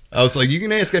 I was like, you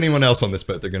can ask anyone else on this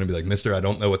boat. They're going to be like, mister, I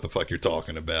don't know what the fuck you're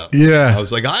talking about. Yeah. I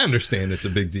was like, I understand it's a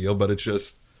big deal, but it's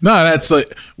just... No, that's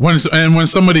like when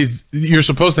somebody, you're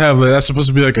supposed to have, that's supposed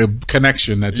to be like a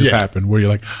connection that just happened where you're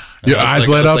like, your eyes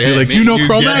light up. You're like, man, you know, you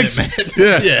Cro-Mags.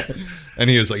 Yeah. And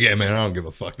he was like, yeah, man, I don't give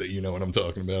a fuck that you know what I'm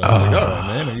talking about. I was like, all right,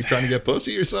 man, are you trying to get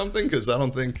pussy or something? Because I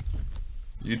don't think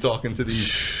you talking to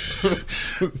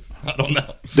these. I don't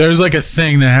know. There's like a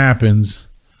thing that happens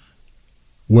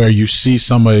where you see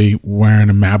somebody wearing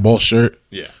a Madball shirt.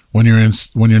 Yeah. When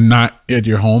you're not at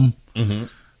your home,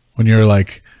 when you're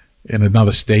like in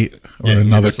another state or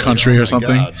another country or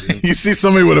something, God, you see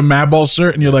somebody with a Madball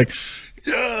shirt and you're like,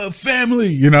 yeah, family.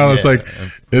 You know, it's like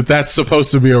that's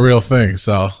supposed to be a real thing.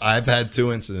 So I've had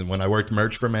two incidents when I worked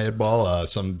merch for Madball.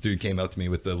 Some dude came up to me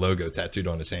with the logo tattooed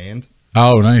on his hand.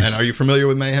 Oh, nice. And are you familiar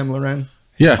with Mayhem Loren?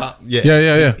 Yeah.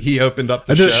 Yeah. He opened up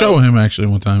the I did a show with him actually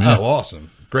one time. Yeah. Oh, awesome.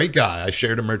 Great guy. I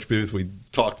shared a merch booth. We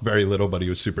talked very little, but he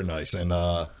was super nice. And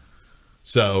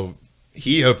so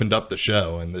he opened up the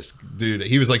show, and this dude,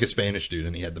 he was like a Spanish dude,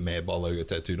 and he had the Madball logo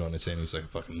tattooed on his hand. He was like, I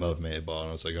fucking love Madball. And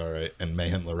I was like, all right. And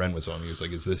Mayhem Loren was on. He was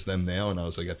like, is this them now? And I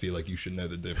was like, I feel like you should know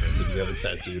the difference if you have it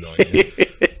tattooed on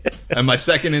you. And my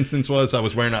second instance was I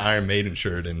was wearing an Iron Maiden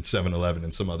shirt in 7-Eleven,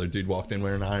 and some other dude walked in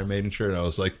wearing an Iron Maiden shirt. And I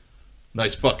was like,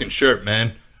 nice fucking shirt,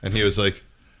 man. And he was like,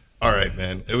 all right,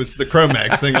 man. It was the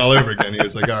Cro-Mags thing all over again. He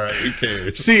was like, all right, who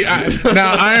cares? See,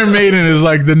 now Iron Maiden is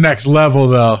like the next level,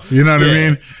 though. You know what I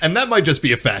mean? And that might just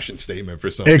be a fashion statement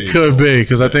for some people. It could be,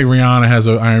 because I think Rihanna has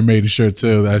an Iron Maiden shirt,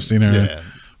 too, that I've seen her in.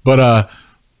 But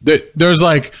there's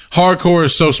like, hardcore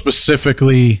is so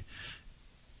specifically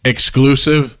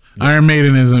exclusive. Iron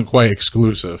Maiden isn't quite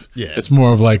exclusive. Yeah. It's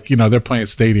more of like, you know, they're playing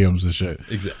stadiums and shit.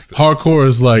 Exactly. Hardcore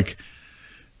is like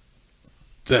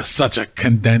just such a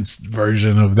condensed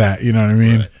version of that. You know what I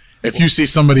mean? Right. If you see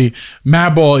somebody,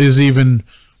 Madball is even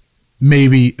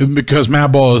maybe, because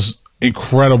Madball is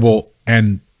incredible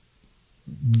and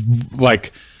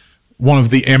like one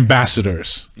of the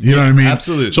ambassadors. You know what I mean?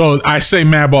 Absolutely. So I say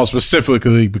Madball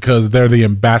specifically because they're the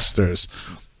ambassadors.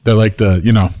 They're like the,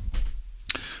 you know,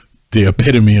 the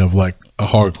epitome of like a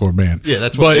hardcore band. Yeah,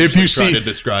 that's what if you try to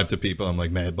describe to people. I'm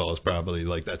like, Madball is probably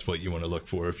like, that's what you want to look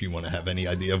for if you want to have any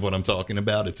idea of what I'm talking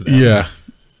about. It's them. Yeah.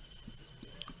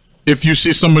 If you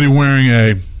see somebody wearing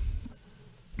a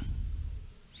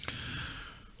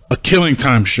Killing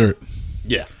Time shirt,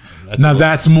 yeah,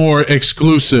 that's more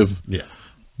exclusive. Yeah,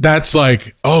 that's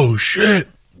like, oh shit,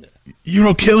 you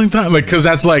know, Killing Time, like, because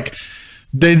that's like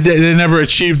they never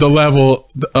achieved the level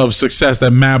of success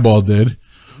that Madball did.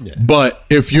 Yeah. But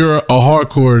if you're a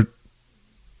hardcore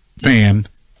fan,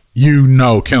 you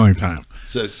know Killing Time.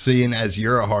 So seeing as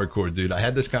you're a hardcore dude, I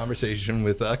had this conversation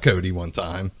with Cody one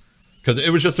time, because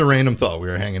it was just a random thought. We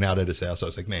were hanging out at his house. I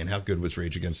was like, man, how good was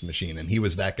Rage Against the Machine? And he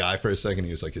was that guy for a second.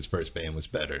 He was like, his first band was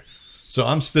better. So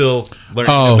I'm still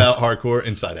learning about hardcore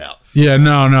Inside Out. Yeah,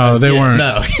 no, they weren't.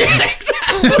 No,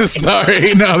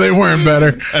 sorry, no, they weren't better.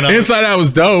 Inside Out was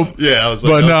dope. Yeah, I was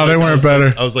like, but no, they weren't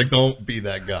better. I was like, don't be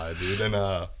that guy, dude. And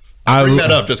I bring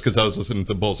that up just because I was listening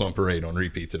to Bulls on Parade on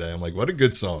repeat today. I'm like, what a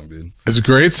good song, dude. It's a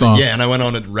great song. Yeah, and I went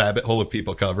on a rabbit hole of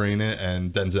people covering it,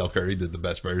 and Denzel Curry did the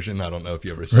best version. I don't know if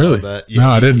you ever saw that. Yeah, no,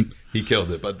 I didn't. He killed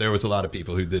it, but there was a lot of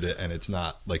people who did it, and it's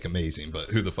not like amazing. But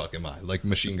who the fuck am I? Like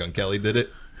Machine Gun Kelly did it.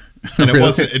 And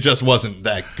it just wasn't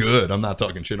that good. I'm not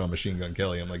talking shit on Machine Gun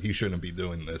Kelly. I'm like, he shouldn't be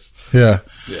doing this. Yeah.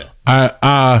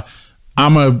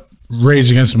 I'm a Rage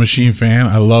Against the Machine fan.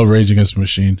 I love Rage Against the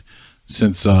Machine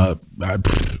since I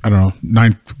don't know,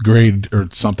 9th grade or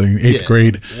something, 8th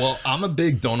grade. Well, I'm a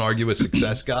big don't argue with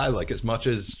success guy. Like, as much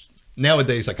as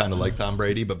nowadays I kind of like Tom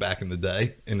Brady, but back in the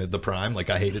day, in the prime, like,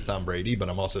 I hated Tom Brady, but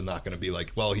I'm also not going to be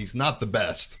like, well, he's not the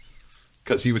best.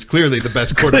 Because he was clearly the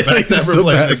best quarterback to ever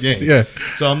play the game. Yeah.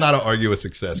 So I'm not an argue with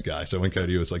success guy. So when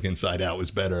Cody was like, Inside Out was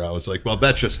better, I was like, well,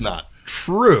 that's just not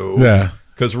true. Yeah.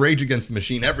 Because Rage Against the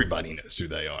Machine, everybody knows who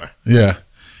they are. Yeah.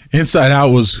 Inside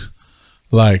Out was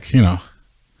like, you know,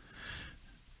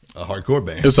 a hardcore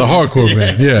band. It's a hardcore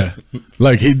band, yeah.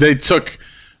 Like they took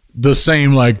the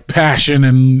same like passion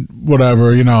and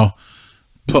whatever, you know,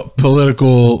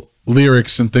 political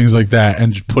lyrics and things like that,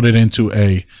 and just put it into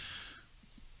a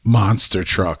monster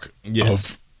truck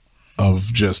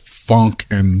of just funk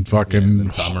and fucking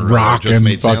Tom Morello rock just and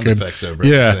made sound fucking effects over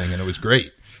everything, and it was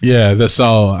great. Yeah, that's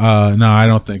all. No, I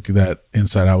don't think that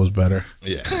Inside Out was better.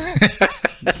 Yeah.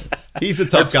 He's a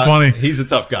tough guy. Funny. He's a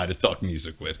tough guy to talk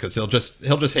music with because he'll just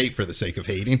hate for the sake of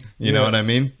hating. You know what I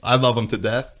mean? I love him to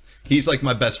death. He's like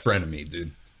my best friend of me,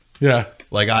 dude. Yeah.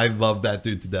 Like I love that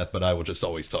dude to death, but I will just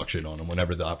always talk shit on him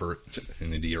whenever the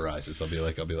opportunity arises. I'll be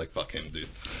like, fuck him, dude.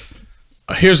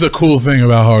 Here's the cool thing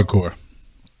about hardcore.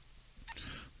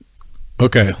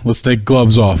 Okay, let's take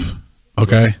Gloves Off.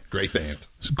 Okay, Great band.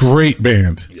 it's a great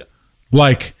band. Yeah.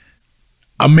 Like,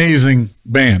 amazing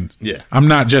band. Yeah. I'm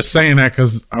not just saying that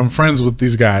because I'm friends with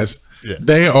these guys. Yeah.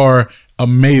 They are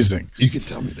amazing. You can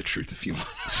tell me the truth if you want.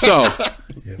 So,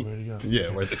 Yeah.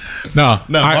 no,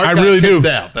 No, I Mark got really do.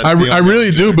 kicked out. That's I the only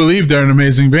really do thing. believe they're an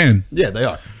amazing band. Yeah, they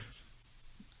are.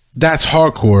 That's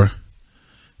hardcore,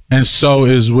 and so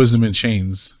is Wisdom in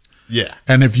Chains. Yeah.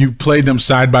 And if you played them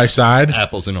side by side,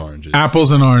 Apples and oranges.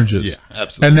 apples and oranges. Yeah,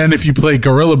 absolutely. And then if you play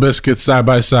Gorilla Biscuits side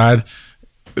by side,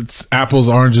 it's apples,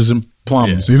 oranges, and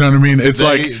plums. Yeah. You know what I mean? It's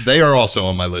They are also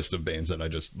on my list of bands that I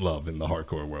just love in the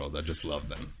hardcore world. I just love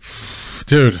them.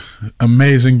 dude,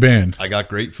 amazing band. I got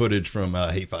great footage from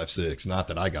Hate 56. Not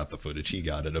that I got the footage, he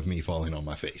got it of me falling on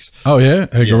my face. Oh yeah,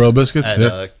 hey, Gorilla Biscuits. At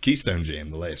Yeah. Keystone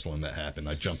Jam, the last one that happened,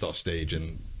 I jumped off stage,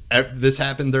 and this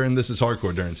happened during This Is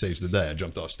Hardcore during Saves the Day. I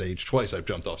jumped off stage twice. I've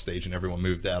jumped off stage, and everyone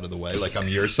moved out of the way like I'm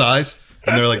your size,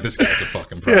 and they're like, "This guy's a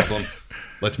fucking problem.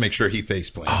 Let's make sure he face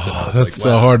plants." And I was That's like,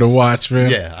 so wow. hard to watch,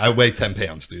 man. Yeah, I weigh 10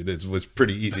 pounds, dude. It was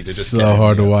pretty easy to just so carry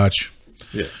hard me to up. watch.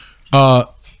 Yeah,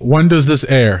 When does this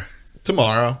air?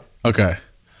 tomorrow. Okay,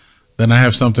 then I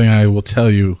have something I will tell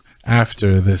you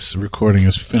after this recording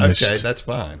is finished. Okay, that's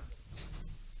fine.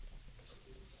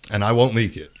 And I won't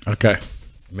leak it. Okay.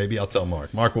 Maybe I'll tell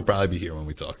Mark. Mark will probably be here when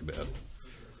we talk about it.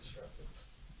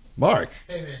 Mark,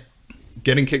 Hey, man.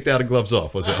 getting kicked out of Gloves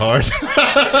Off, was it hard?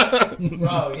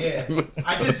 Bro, yeah.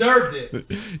 I deserved it.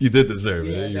 You did deserve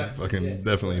Yeah, it. You're definitely,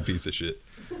 definitely a piece of shit.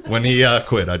 When he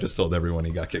quit, I just told everyone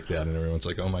he got kicked out, and everyone's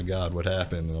like, "Oh my god, what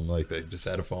happened?" And I'm like, "They just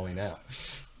had a falling out."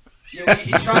 Yeah,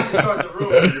 he tried to start the room,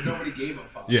 but nobody gave a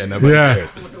fuck. Yeah, nobody Yeah. cared.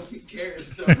 Nobody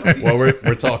cares. So nobody- Well,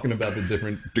 we're talking about the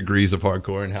different degrees of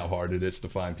hardcore and how hard it is to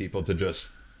find people to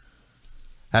just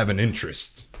have an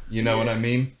interest. You know what I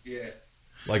mean? yeah,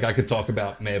 Like I could talk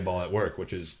about Madball at Work,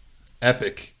 which is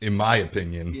epic in my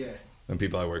opinion. yeah. And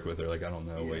people I work with are like, "I don't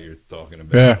know what you're talking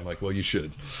about." Yeah. I'm like, "Well, you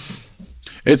should."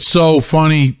 It's so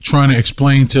funny trying to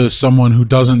explain to someone who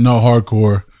doesn't know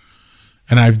hardcore,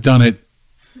 and I've done it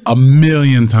a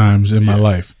million times in my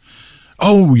life.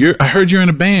 Oh, I heard you're in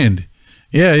a band.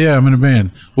 Yeah, I'm in a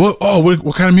band. What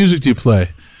kind of music do you play?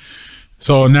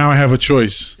 So now I have a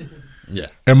choice. Yeah.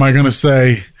 Am I going to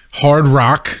say hard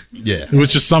rock, Yeah.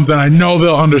 which is something I know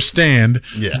they'll understand,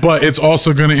 Yeah. but it's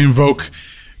also going to invoke,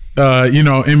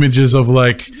 images of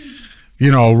like,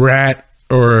 Rat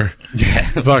or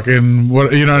fucking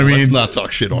what, you know what I mean? Let's not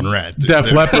talk shit on Rat. Dude.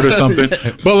 Def Leppard or something.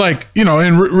 But like, in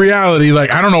reality, like,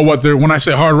 I don't know what they're, when I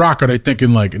say hard rock, are they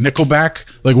thinking like Nickelback?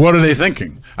 Like, what are they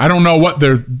thinking? I don't know what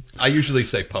they're, I usually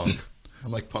say punk.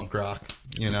 I'm like punk rock,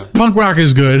 punk rock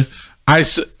is good. Or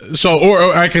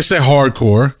I can say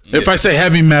hardcore. If I say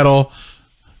heavy metal,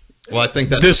 Well, I think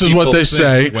that's this is what they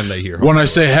say when they hear When I hardcore.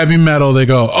 say heavy metal, they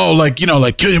go, "Oh, like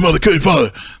like kill your mother, kill your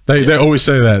father." They always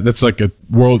say that. That's like the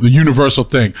universal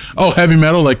thing. Oh, heavy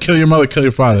metal, like kill your mother, kill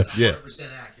your father. Yeah. 100%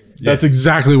 accurate. That's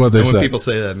exactly what they And when say. people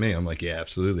say that to me, I'm like, "Yeah,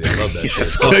 absolutely. I love that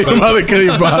Yes, shit." kill your mother, kill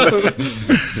your father.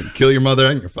 Kill your mother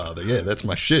and your father. Yeah, that's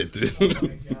my shit,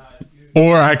 dude.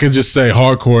 Or I could just say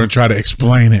hardcore and try to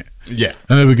explain it. Yeah.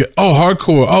 And then we get, oh,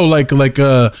 hardcore. Oh,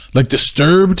 like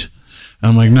Disturbed. And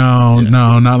I'm like, no,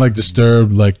 not like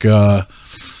Disturbed. Like, and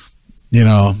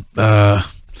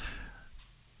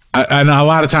a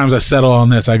lot of times I settle on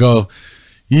this. I go,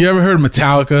 you ever heard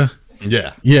Metallica?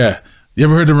 Yeah. Yeah. You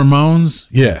ever heard the Ramones?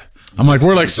 Yeah. I'm like,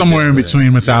 we're like somewhere in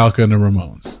between Metallica and the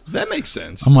Ramones. That makes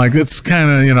sense. I'm like, that's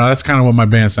kind of what my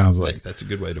band sounds like. That's a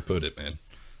good way to put it, man.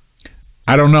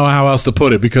 I don't know how else to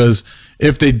put it, because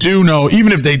if they do know,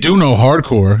 even if they do know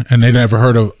hardcore and they never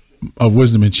heard of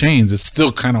Wisdom in Chains, it's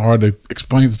still kind of hard to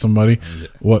explain to somebody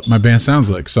what my band sounds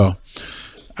like. So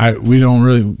we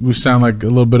sound like a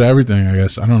little bit of everything, I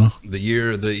guess. I don't know. The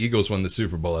year the Eagles won the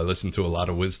Super Bowl, I listened to a lot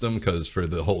of Wisdom because for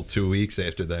the whole 2 weeks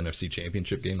after the NFC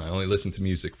Championship game, I only listened to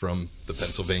music from the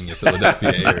Pennsylvania,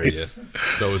 Philadelphia area.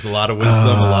 So it was a lot of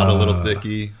Wisdom, a lot of Little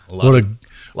Dicky, a lot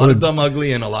of Dumb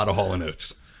Ugly, and a lot of Hall &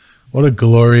 Oates. What a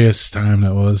glorious time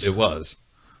that was. It was.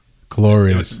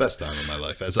 glorious. It was the best time of my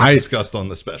life, as I discussed on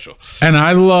the special. And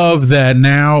I love that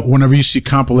now, whenever you see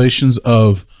compilations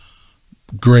of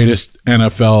greatest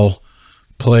NFL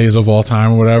plays of all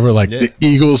time or whatever, like the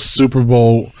Eagles Super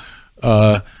Bowl,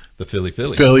 the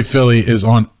Philly is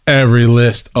on every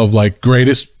list of like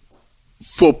greatest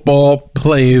football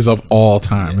plays of all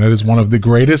time. That is one of the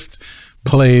greatest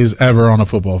plays ever on a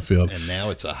football field. And now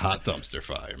it's a hot dumpster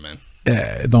fire, man.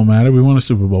 Yeah, it don't matter. We won a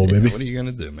Super Bowl, baby. What are you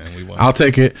gonna do, man? We won. I'll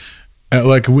take it.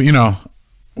 Like we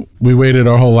waited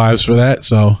our whole lives for that,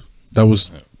 so that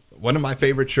was one of my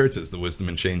favorite shirts. Is the Wisdom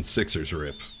and Chain Sixers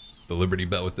rip, the Liberty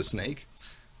Bell with the snake.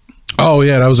 Oh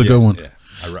yeah, that was a good one.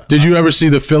 Yeah. Did you ever see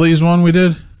the Phillies one we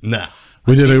did? No.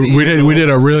 We did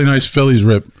a really nice Phillies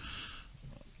rip,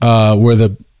 where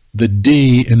the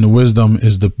D in the Wisdom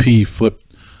is the P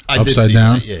flipped upside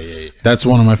down. That. Yeah. That's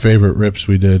one of my favorite rips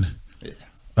we did.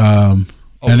 Yeah.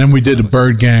 And then we did the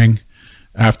Bird Gang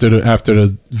after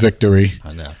the victory.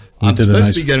 I know. I'm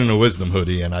supposed to be getting a Wisdom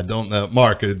hoodie, and I don't know.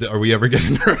 Mark, are we ever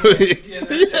getting our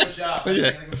hoodies? Yeah, they're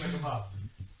Yeah. go pick them up.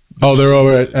 Oh, they're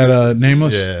over at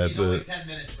Nameless? Yeah. He's only 10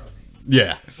 minutes from me,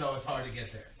 Yeah. so it's hard to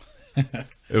get there.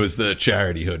 It was the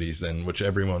charity hoodies, then, which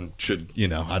everyone should,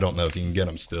 I don't know if you can get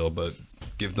them still, but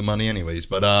give the money anyways.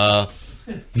 But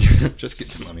just get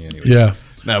the money anyways. Yeah.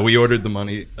 No, we ordered the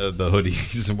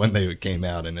hoodies when they came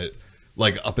out, and it,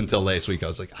 like, up until last week, I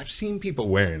was like, I've seen people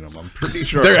wearing them. I'm pretty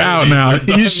sure They're out now.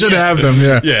 You should have them,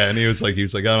 yeah. Yeah, and he was like,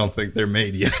 I don't think they're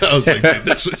made yet. I was like, dude,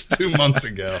 this was 2 months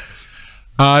ago.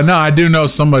 No, I do know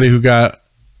somebody who got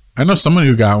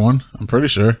one. I'm pretty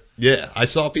sure. Yeah, I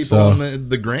saw people on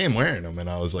the gram wearing them, and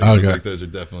I was like, those are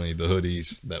definitely the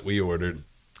hoodies that we ordered.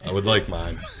 I would like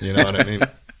mine. You know what I mean?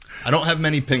 I don't have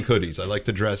many pink hoodies. I like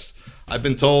to dress. I've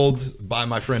been told by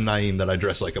my friend Naeem that I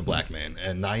dress like a black man,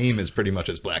 and Naeem is pretty much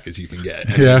as black as you can get.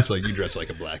 And yeah, it's like, you dress like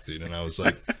a black dude, and I was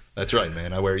like, that's right,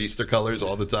 man. I wear Easter colors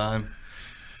all the time.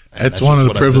 That's one of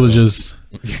the privileges.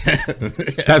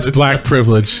 That's black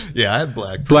privilege. Yeah, I have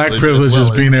black privilege. Black privilege is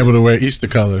being able to wear Easter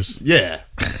colors. Yeah,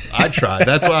 I tried.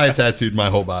 That's why I tattooed my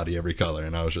whole body every color,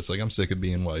 and I was just like, I'm sick of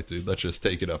being white, dude. Let's just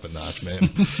take it up a notch, man.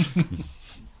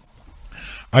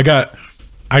 I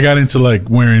got into like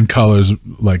wearing colors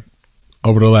like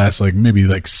over the last like maybe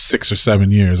like 6 or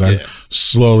 7 years. I've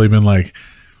slowly been like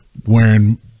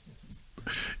wearing.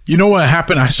 You know what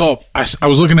happened? I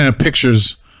was looking at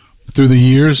pictures through the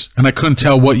years, and I couldn't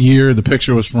tell what year the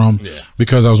picture was from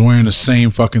because I was wearing the same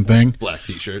fucking thing. Black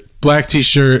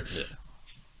t-shirt,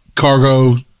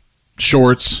 cargo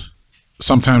shorts,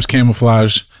 sometimes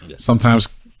camouflage, sometimes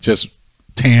just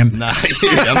tan. Nah,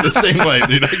 I'm the same way,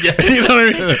 dude. I get it. You know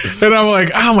what I mean? And I'm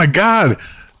like, oh my God.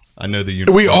 I know the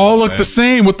uniform. We all look the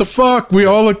same. What the fuck? We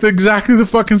all look exactly the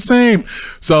fucking same.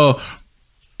 So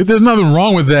there's nothing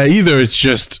wrong with that either. It's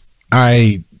just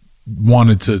I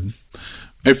wanted to.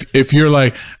 If you're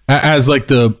like as like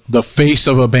the face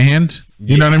of a band,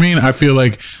 you know what I mean? I feel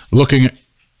like looking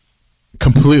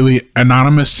completely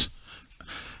anonymous.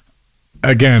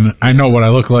 Again, I know what I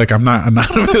look like. I'm not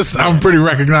anonymous. I'm pretty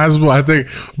recognizable, I think.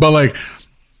 But like,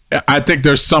 I think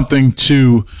there's something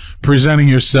to presenting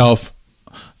yourself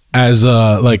as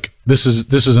like this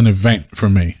is an event for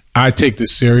me. I take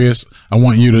this serious. I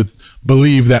want you to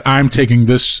believe that I'm taking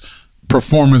this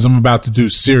performance I'm about to do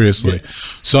seriously.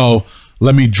 So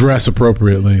let me dress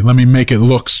appropriately. Let me make it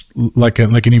look like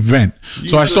an event.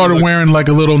 So I started wearing like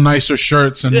a little nicer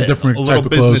shirts and different type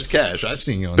of clothes. Business cash. I've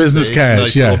seen you on business stage. Cash.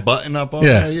 Nice little button up on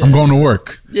there. Yeah, I'm going to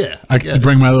work. Yeah, I get to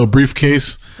bring my little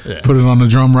briefcase, put it on the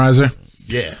drum riser.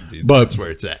 Yeah, dude, but that's where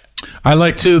it's at. I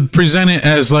like to present it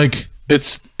as like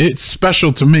it's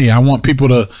special to me. I want people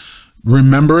to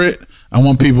remember it. I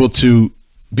want people to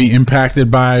be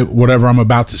impacted by whatever I'm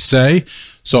about to say.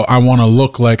 So I want to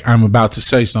look like I'm about to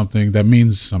say something that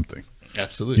means something.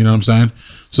 Absolutely. You know what I'm saying?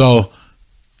 So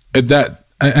that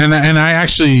and I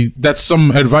actually that's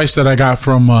some advice that I got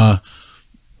from a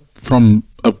front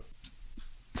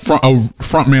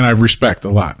man I respect a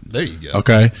lot. There you go.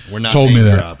 Okay. We're not told me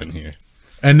that dropping here.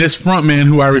 And this front man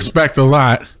who I respect a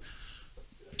lot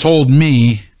told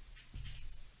me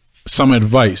some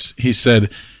advice. He said,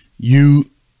 "You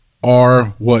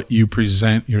are what you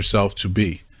present yourself to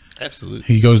be." Absolutely.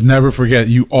 He goes, never forget,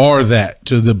 you are that.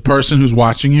 To the person who's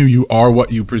watching you, you are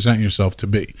what you present yourself to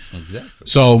be. Exactly.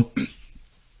 So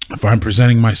if I'm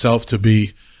presenting myself to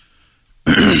be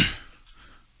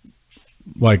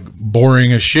like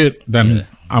boring as shit, then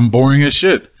I'm boring as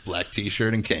shit. Black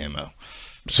t-shirt and camo.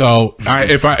 So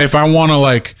if I want to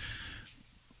like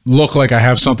look like I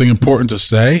have something important to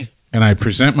say, and I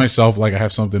present myself like I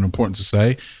have something important to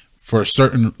say, for a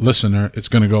certain listener, it's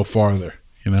going to go farther,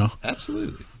 you know?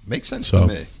 Absolutely. Makes sense to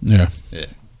me. Yeah. Yeah.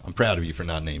 I'm proud of you for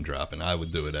not name dropping. I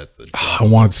would do it at the. I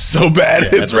want so bad.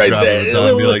 It's right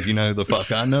there. Be like, you know, the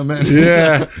fuck I know, man.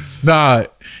 Yeah, nah.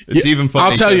 It's even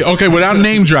funny. I'll tell you. Okay, without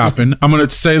name dropping, I'm going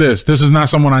to say this. This is not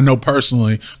someone I know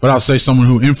personally, but I'll say someone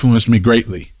who influenced me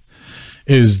greatly.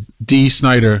 Is Dee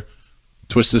Snider,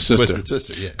 Twisted Sister. Twisted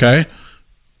Sister, yeah. Okay,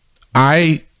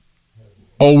 I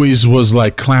always was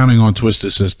like clowning on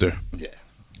Twisted Sister. Yeah,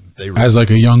 as like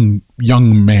a young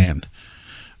man.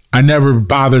 I never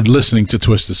bothered listening to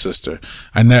Twisted Sister.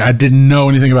 I didn't know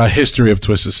anything about history of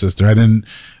Twisted Sister.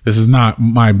 This is not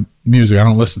my music. I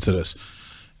don't listen to this.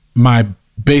 My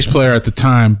bass player at the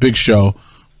time, Big Show,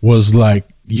 was like,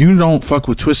 "You don't fuck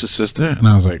with Twisted Sister?" And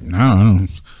I was like, "No, I don't.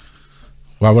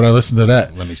 Why would I listen to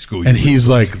that?" Let me school you. And he's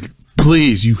like,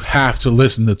 "Please, you have to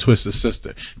listen to Twisted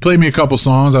Sister." He played me a couple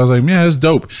songs. I was like, "Yeah, it's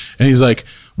dope." And he's like,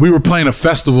 we were playing a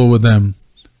festival with them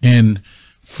in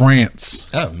France.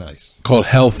 Oh, nice. Called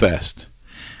Hellfest.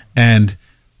 And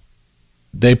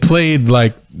they played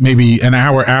like maybe an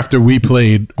hour after we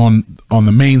played on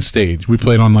the main stage. We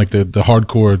played on like the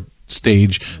hardcore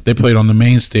stage. They played on the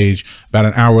main stage about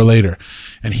an hour later.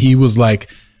 And he was like,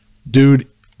 "Dude,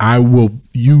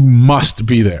 you must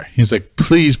be there." He's like,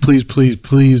 "Please, please, please,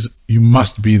 please, you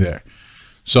must be there."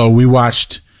 So we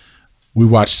watched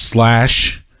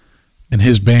Slash and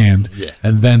his band,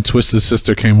 and then Twisted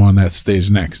Sister came on that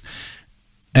stage next.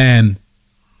 And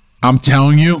I'm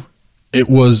telling you, it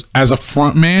was, as a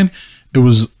front man, it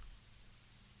was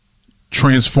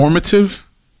transformative,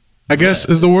 I guess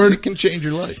is the word. It can change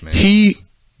your life, man. He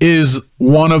is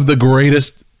one of the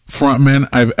greatest frontmen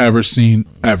I've ever seen,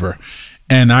 ever.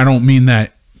 And I don't mean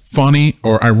that funny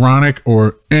or ironic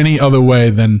or any other way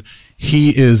than he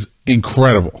is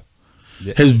incredible.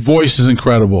 Yeah. His voice is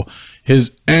incredible.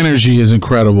 His energy is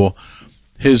incredible.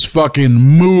 His fucking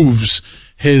moves,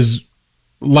 his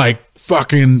like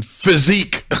fucking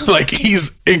physique, like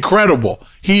he's incredible.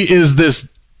 He is this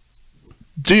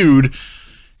dude.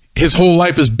 His whole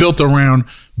life is built around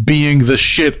being the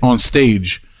shit on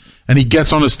stage. And he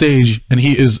gets on the stage and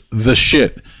he is the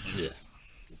shit. Yeah.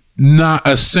 Not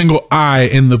a single eye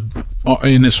in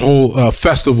this whole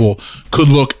festival could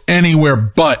look anywhere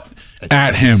but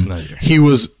at him. He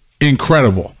was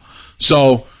incredible.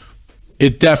 So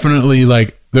it definitely,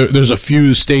 like, there's a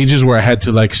few stages where I had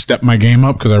to like step my game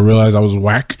up because I realized I was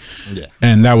whack. Yeah.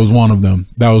 And that was one of them.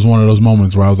 That was one of those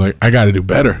moments where I was like, I got to do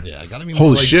better. Yeah, I got to be more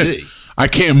Holy like shit. D. I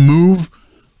can't move.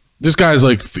 This guy's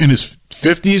like in his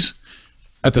 50s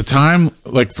at the time.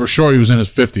 Like, for sure he was in his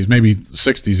 50s, maybe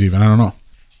 60s even. I don't know.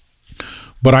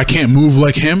 But I can't move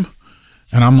like him.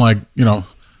 And I'm like,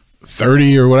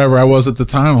 30 or whatever I was at the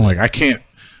time. I'm like, I can't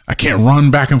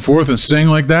run back and forth and sing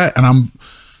like that. And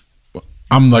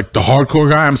I'm like the hardcore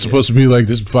guy. I'm supposed to be like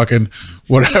this fucking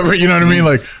whatever. You know what I mean?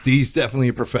 Like, he's definitely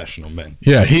a professional, man.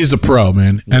 Yeah, he's a pro,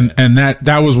 man. And and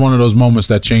that was one of those moments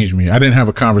that changed me. I didn't have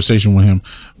a conversation with him,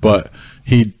 but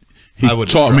he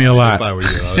taught me a lot. If I were you,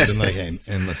 I would have been like, "Hey,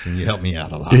 and listen, you helped me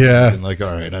out a lot." Yeah. I've been like,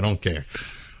 "All right, I don't care."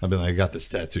 I've been like, "I got this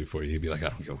tattoo for you." He'd be like, "I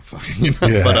don't give a fuck."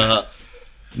 Yeah.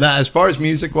 But as far as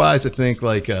music wise, I think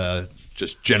like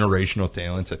just generational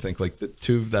talents. I think like the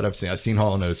two that I've seen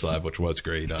Hall & Oates live, which was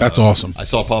great. That's awesome. I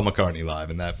saw Paul McCartney live,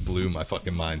 and that blew my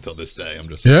fucking mind till this day. I'm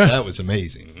just like, that was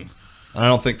amazing. And I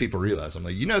don't think people realize. I'm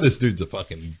like, this dude's a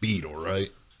fucking Beatle, right?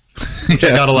 I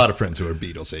got a lot of friends who are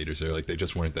Beatles haters. They're like, they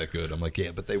just weren't that good. I'm like,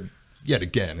 yeah, but yet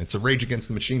again, it's a Rage Against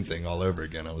the Machine thing all over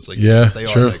again. I was like, they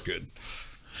are that good.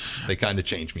 They kind of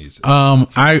change music.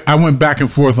 I went back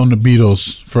and forth on the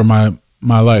Beatles for my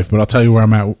life, but I'll tell you where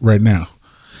I'm at right now.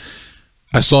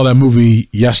 I saw that movie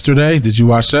yesterday. Did you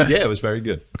watch that? Yeah, it was very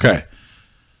good. Okay.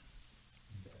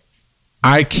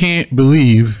 I can't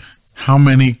believe how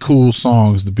many cool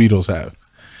songs the Beatles have.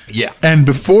 Yeah. And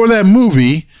before that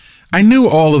movie, I knew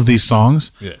all of these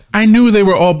songs. Yeah. I knew they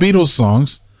were all Beatles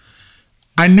songs.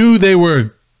 I knew they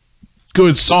were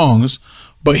good songs,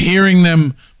 but hearing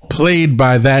them played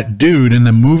by that dude in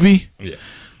the movie,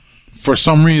 for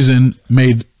some reason,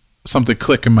 made something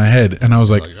click in my head, and I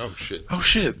was like, oh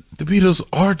shit, the Beatles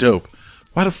are dope.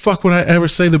 Why the fuck would I ever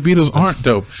say the Beatles aren't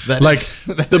dope?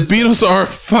 The Beatles are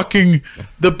fucking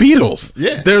the Beatles.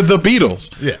 Yeah. They're the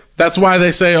Beatles. Yeah. That's why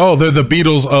they say, they're the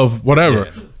Beatles of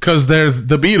whatever, because they're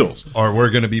the Beatles. Or we're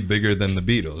going to be bigger than the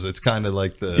Beatles. It's kind of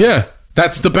like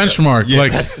that's the benchmark.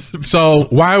 Yeah, so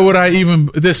why would I even,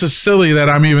 this is silly that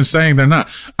I'm even saying they're not.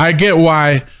 I get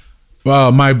why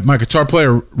my guitar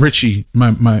player Richie,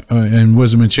 my in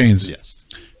Wisdom in Chains,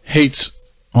 hates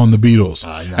on the Beatles,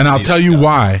 and I'll tell you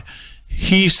why.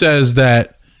 He says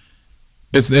that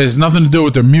it has nothing to do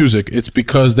with their music. It's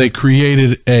because they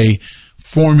created a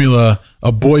formula,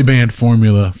 a boy band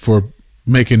formula for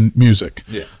making music.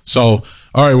 Yeah. So,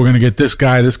 all right, we're gonna get this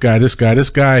guy, this guy, this guy, this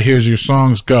guy. Here's your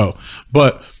songs, go.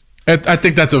 But I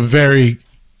think that's a very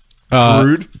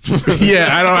Rude. yeah,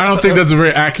 I don't think that's a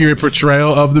very accurate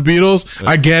portrayal of the Beatles.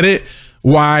 I get it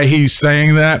why he's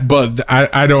saying that, but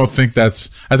I don't think that's.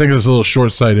 I think it's a little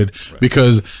short sighted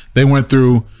because they went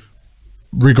through,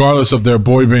 regardless of their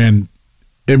boy band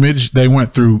image, they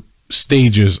went through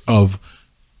stages of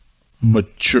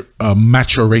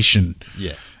maturation.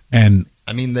 Yeah. And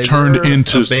I mean, they turned were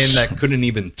into a band that couldn't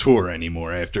even tour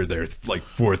anymore after their like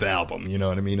fourth album. You know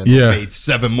what I mean? And Yeah. they made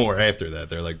 7 more after that.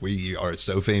 They're like, we are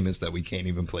so famous that we can't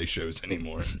even play shows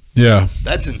anymore. yeah,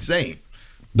 That's insane.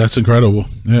 that's incredible.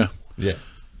 Yeah. Yeah,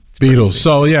 Beatles. crazy.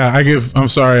 So yeah, I'm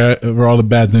sorry for all the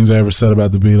bad things I ever said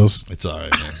about the Beatles. it's all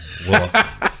right, man. Well,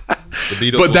 the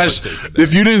Beatles. But will that's always take it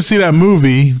if you didn't see that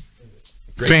movie,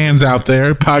 fans out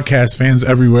there, podcast fans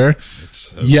everywhere,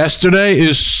 Yesterday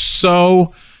is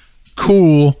so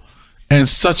cool and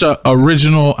such a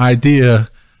original idea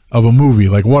of a movie.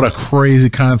 Like, what a crazy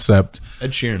concept.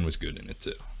 Ed Sheeran was good in it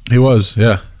too. He was,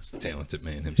 yeah. He's a talented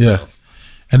man Yeah. himself.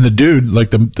 And the dude, like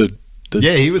the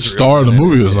Yeah, he was star of real the good in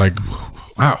movie it, was yeah.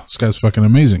 like, wow, this guy's fucking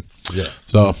amazing. Yeah.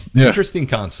 So, yeah. Interesting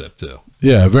concept too.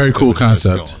 Yeah, very cool It was just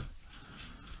concept. going.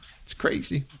 It's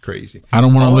crazy. I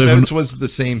don't want to Hall live & in... Oates was the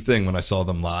same thing when I saw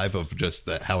them live of just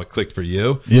that how it clicked for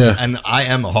you. Yeah. And I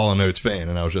am a Hall & Oates fan,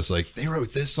 and I was just like, they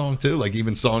wrote this song too? Like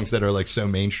even songs that are like so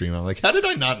mainstream. I'm like, how did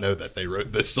I not know that they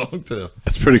wrote this song too?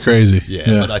 It's pretty crazy.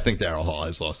 Yeah, but I think Daryl Hall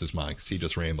has lost his mind because he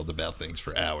just rambled about things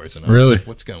for hours. And I was Really? like,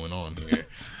 what's going on here?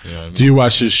 You know what I mean? Do you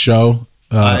watch his show?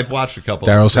 I've watched a couple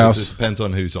Daryl's episodes. House? It depends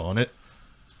on who's on it.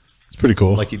 It's pretty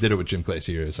cool. Like he did it with Jim Clay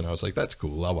Sears, and I was like, that's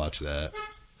cool. I'll watch that.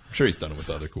 I'm sure he's done it with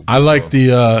other cool people. I like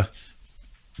the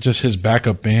just his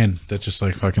backup band that just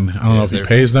like fucking I don't know if he they're-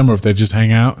 pays them or if they just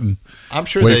hang out and I'm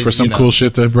sure wait they, for some you know, cool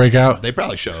shit to break out. They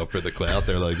probably show up for the clout.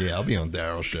 They're like, yeah, I'll be on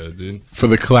Daryl's show, dude. For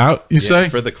the clout, you Yeah, say?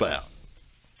 for the clout.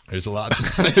 There's a lot.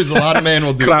 There's a lot of man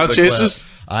will do Clout for the chasers?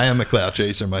 Clout. I am a clout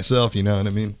chaser myself. You know what I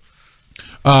mean?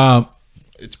 Um,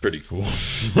 It's pretty cool.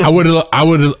 I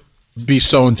would be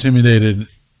so intimidated,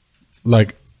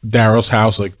 like Daryl's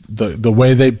House, like the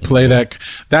way they play that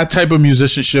type of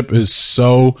musicianship is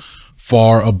so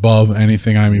far above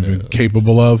anything I'm even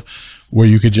capable of. Where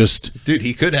you could just, Dude,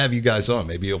 he could have you guys on.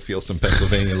 Maybe he'll feel some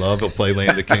Pennsylvania love. He'll play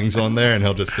Land of Kings on there, and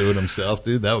he'll just do it himself,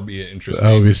 dude. That would be an interesting.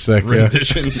 That would be sick, yeah.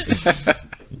 rendition.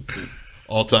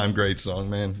 All-time great song,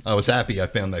 man. I was happy I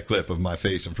found that clip of my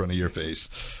face in front of your face.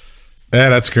 yeah,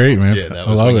 that's great, man. Yeah, that I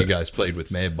was love when it. you guys played with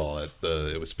Madball at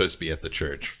the. It was supposed to be at the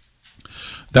church,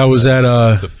 That was at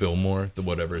the Fillmore, the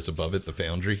whatever is above it, the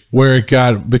Foundry. where it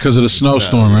got because of the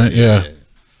snowstorm, right? Yeah.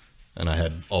 And I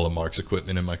had all of Mark's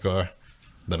equipment in my car.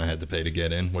 Then I had to pay to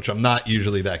get in, which I'm not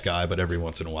usually that guy, but every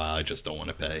once in a while I just don't want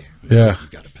to pay. Yeah. You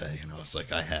got to pay. And I was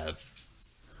like, I have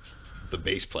the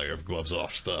bass player of Gloves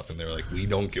Off stuff. And they're like, we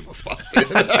don't give a fuck.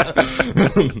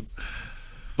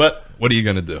 But what are you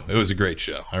going to do? It was a great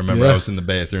show. I remember Yeah. I was in the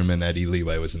bathroom and Eddie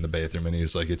Leeway was in the bathroom and he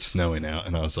was like, it's snowing out.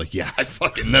 And I was like, yeah, I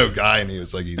fucking know, guy. And he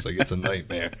was like, it's a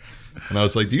nightmare. And I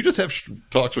was like, do you just have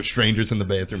talks with strangers in the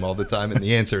bathroom all the time? And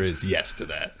the answer is yes to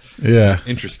that. Yeah.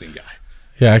 Interesting guy.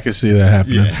 Yeah, I can see that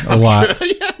happening a lot.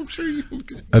 Yeah, I'm sure you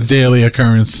could. A daily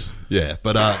occurrence. Yeah,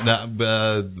 but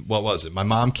what was it? My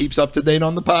mom keeps up to date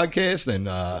on the podcast,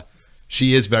 and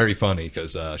she is very funny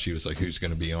because she was like, "Who's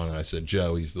going to be on?" And I said,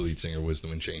 "Joe. He's the lead singer of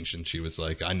Wisdom and Change." And she was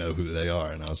like, "I know who they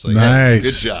are." And I was like, "Hey,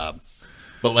 Nice. good job."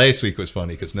 But last week was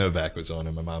funny because Novak was on,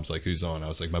 and my mom's like, "Who's on?" I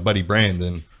was like, "My buddy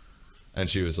Brandon," and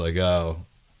she was like, "Oh,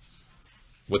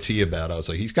 what's he about?" I was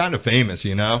like, "He's kind of famous,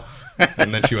 you know."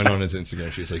 And then she went on his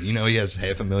Instagram. She was like, "You know, he has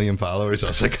 500,000 followers." I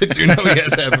was like, "I do know he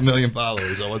has 500,000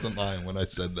 followers." I wasn't lying when I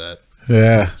said that.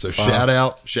 Yeah. So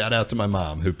Wow. shout out to my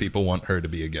mom, who people want her to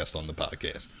be a guest on the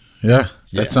podcast. Yeah,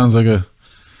 Yeah. that sounds like a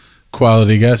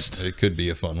quality guest. It could be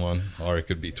a fun one, or it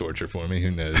could be torture for me. Who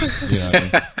knows? You know what I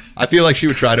mean? I feel like she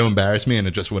would try to embarrass me, and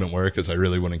it just wouldn't work because I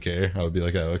really wouldn't care. I would be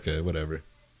like, "Oh, okay, whatever."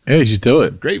 Yeah, you should do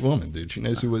it. Great woman, dude. She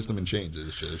knows who Wisdom and Chains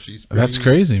is. So she's That's pretty-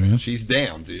 crazy, man. She's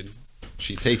down, dude.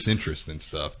 She takes interest in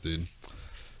stuff, dude.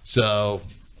 So,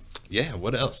 yeah,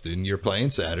 what else, dude? You're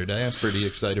playing Saturday. I'm pretty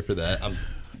excited for that. I'm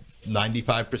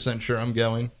 95% sure I'm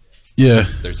going. Yeah,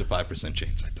 There's a 5%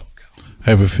 chance I don't go. I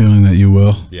have a feeling that you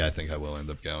will. Yeah, I think I will end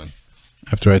up going.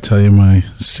 After I tell you my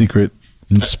secret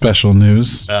and special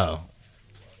news. Oh.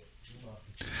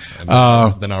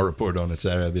 And then I'll report on it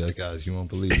Saturday. I'll be like, guys, you won't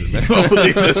believe it, man. Won't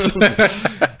believe this.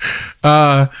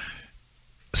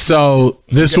 So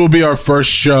this will be our first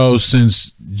show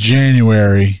since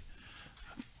January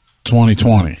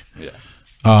 2020. Yeah.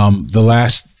 I'm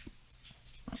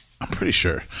pretty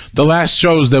sure the last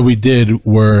shows that we did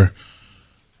were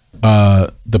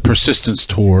the Persistence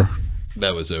tour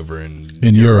That was over in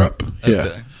Europe. Yeah.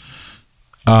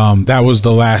 Okay. That was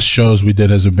the last shows we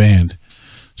did as a band.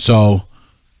 So,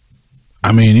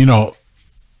 I mean, you know,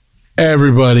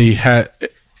 everybody had.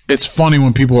 It's funny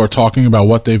when people are talking about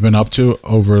what they've been up to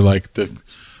over like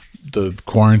the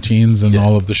quarantines and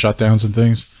all of the shutdowns and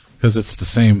things, because it's the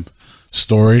same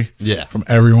story. Yeah. From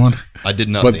everyone. I did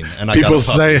nothing, and I people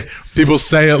got a puppy. people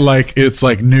say it like it's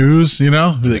like news, you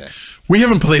know. Like, we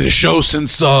haven't played a show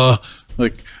since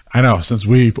like I know since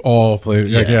we all played.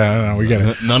 Yeah, I don't know, we get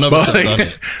it. None of us have done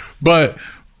it. But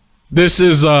this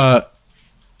is to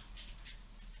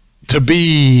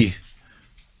be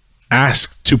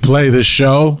asked to play this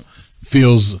show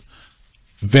feels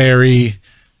very.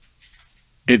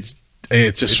 It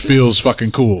just feels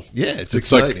fucking cool. Yeah, it's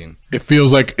exciting. like, it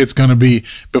feels like it's gonna be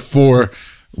before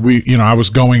we. You know, I was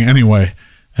going anyway,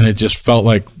 and it just felt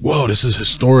like, whoa, this is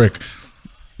historic.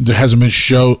 There hasn't been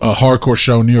a hardcore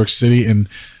show in New York City in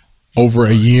over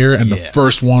a year, and the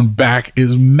first one back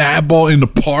is Madball in the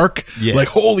Park. Yeah. Like,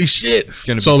 holy shit.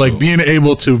 So like being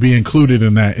able to be included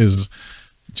in that is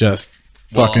just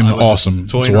fucking awesome.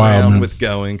 Toying it's wild, around man. with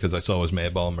going because I saw it was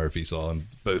Madball and Murphy Saw, and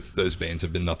both those bands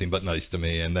have been nothing but nice to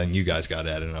me. And then you guys got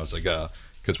at it, and I was like,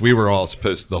 because we were all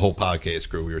the whole podcast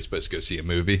crew, we were supposed to go see a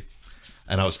movie.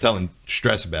 And I was telling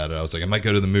Stress about it. I was like, I might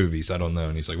go to the movies. I don't know.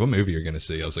 And he's like, what movie are you going to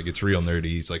see? I was like, it's real nerdy.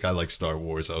 He's like, I like Star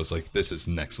Wars. I was like, this is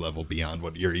next level beyond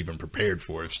what you're even prepared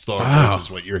for. If Star Wars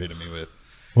is what you're hitting me with.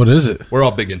 What is it? We're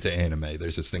all big into anime.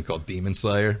 There's this thing called Demon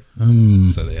Slayer.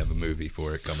 So they have a movie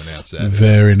for it coming out Saturday.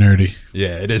 Very nerdy.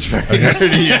 Yeah, it is very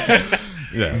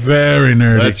nerdy. Yeah. Very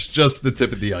nerdy. That's just the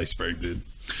tip of the iceberg, dude.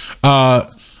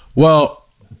 Well,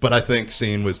 but I think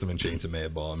seeing Wisdom and Chains of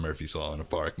Madball and Murphy Saw in a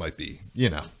park might be, you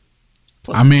know.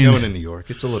 Plus, I mean, going to New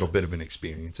York, it's a little bit of an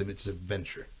experience, and it's an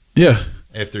adventure. Yeah.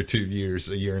 After 2 years,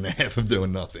 a year and a half of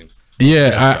doing nothing.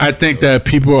 Yeah, I think that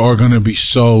people are going to be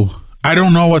so. I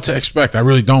don't know what to expect. I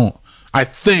really don't. I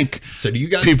think. So, do you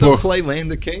guys still play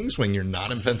Land of Kings when you're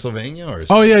not in Pennsylvania? Or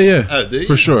oh yeah. Oh, do you?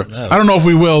 For sure. Oh. I don't know if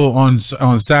we will on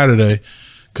Saturday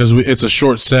because it's a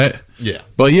short set. Yeah.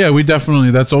 But yeah, we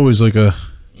definitely. That's always like a.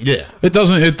 Yeah. It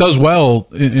does well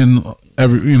in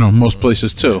every most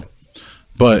places too,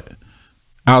 but.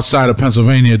 Outside of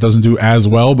Pennsylvania, it doesn't do as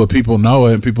well, but people know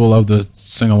it. People love to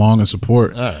sing along and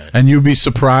support. All right. And you'd be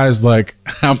surprised, like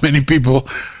how many people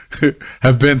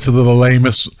have been to the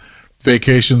lamest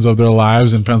vacations of their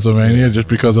lives in Pennsylvania just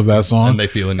because of that song. And they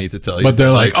feel a need to tell you. But they're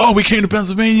like, "Oh, we came to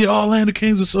Pennsylvania. Oh, Land of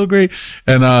Kings was so great."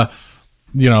 And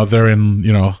they're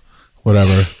in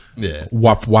whatever. Yeah.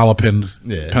 Wallopin,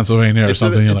 Pennsylvania or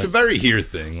something. It's a very here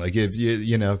thing. Like if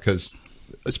you because.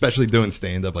 Especially doing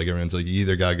stand-up, like everyone's like, you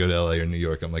either gotta go to LA or New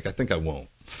York. I'm like, I think I won't.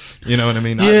 You know what I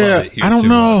mean? Yeah, I love it here I don't too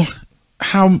know much.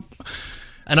 how.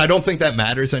 And I don't think that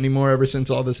matters anymore ever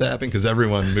since all this happened because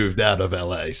everyone moved out of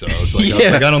LA. So I was like,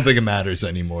 I don't think it matters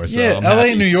anymore. So yeah, I'm LA happy.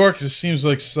 and New York just seems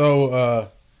like so.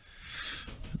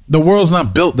 The world's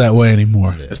not built that way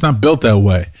anymore. Yeah. It's not built that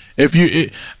way.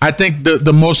 I think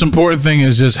the most important thing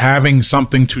is just having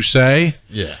something to say.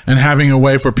 Yeah. And having a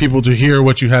way for people to hear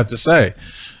what you have to say.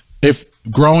 If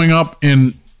growing up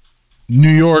in New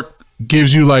York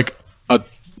gives you like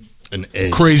an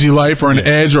edge. Crazy life or an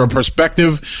edge or a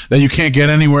perspective that you can't get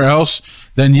anywhere else,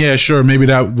 then yeah, sure, maybe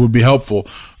that would be helpful.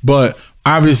 But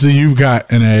obviously you've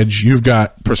got an edge, you've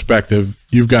got perspective,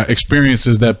 you've got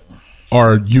experiences that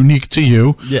are unique to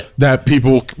you that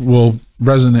people will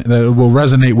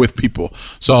resonate with people.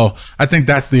 So I think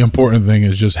that's the important thing,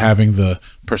 is just having the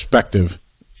perspective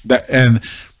and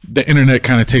the internet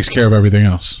kind of takes care of everything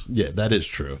else. Yeah, that is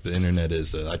true. The internet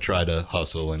is, I try to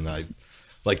hustle and I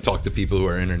like talk to people who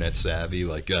are internet savvy,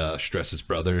 like Stress's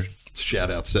brother, shout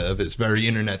out Sev, is very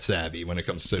internet savvy when it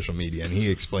comes to social media. And he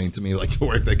explained to me like the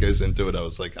work that goes into it. I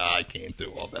was like, I can't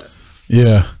do all that.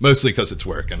 Yeah. Mostly because it's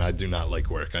work and I do not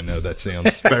like work. I know that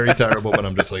sounds very terrible, but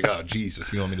I'm just like, oh,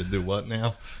 Jesus, you want me to do what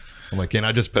now? I'm like, can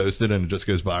I just post it and it just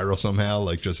goes viral somehow,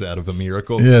 like just out of a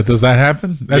miracle? Yeah, does that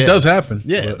happen? That does happen.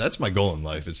 Yeah, that's my goal in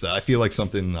life, is that I feel like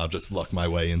something, I'll just luck my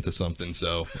way into something.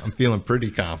 So I'm feeling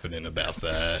pretty confident about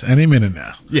that. Any minute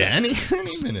now. Yeah, any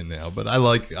minute now. But I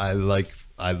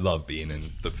love being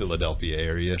in the Philadelphia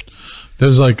area.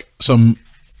 There's like some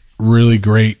really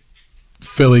great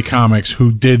Philly comics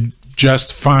who did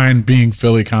just fine being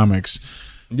Philly comics.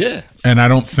 Yeah. And I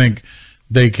don't think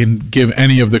they can give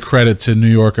any of the credit to New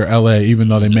York or LA, even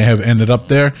though they may have ended up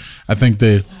there. I think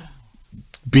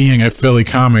being a Philly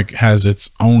comic has its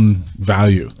own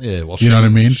value. Yeah, well, you know what I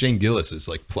mean? Shane Gillis is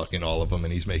like plucking all of them,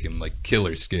 and he's making like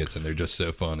killer skits, and they're just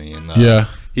so funny. And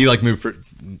he like moved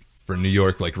for New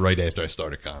York like right after I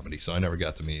started comedy, so I never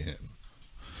got to meet him.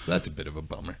 That's a bit of a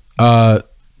bummer.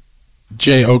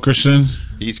 Jay Okerson.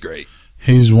 He's great.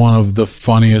 He's one of the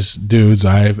funniest dudes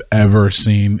I've ever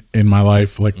seen in my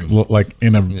life.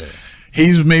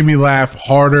 He's made me laugh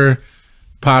harder,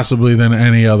 possibly, than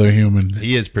any other human.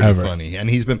 He is pretty ever. funny, and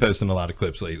he's been posting a lot of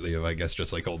clips lately of, I guess,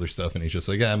 just like older stuff. And he's just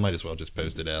like, yeah, I might as well just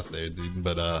post it out there, dude.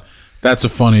 But that's a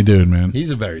funny dude, man. he's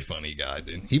a very funny guy,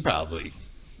 dude. He probably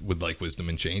would like Wisdom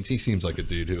in Chains. He seems like a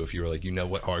dude who, if you were like, you know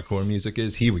what hardcore music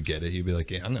is, he would get it. He'd be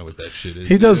like, yeah, I know what that shit is.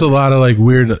 He does a lot of like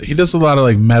weird. He does a lot of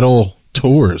like metal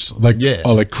tours, like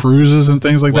like cruises and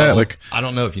things like that. Like, I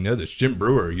don't know if you know this, Jim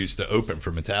Brewer used to open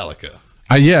for Metallica.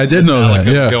 I did know that.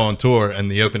 Metallica Yeah, would go on tour,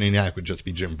 and the opening act would just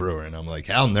be Jim Brewer, and I'm like,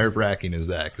 how nerve wracking is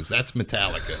that? Because that's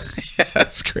Metallica.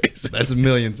 that's crazy. That's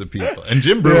millions of people, and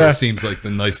Jim Brewer seems like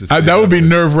the nicest. That would be ever.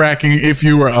 nerve wracking if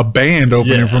you were a band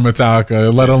opening for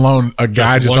Metallica, let alone a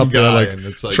guy just one up there guy, like, and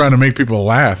it's like- trying to make people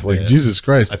laugh. Like, Jesus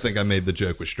Christ. I think I made the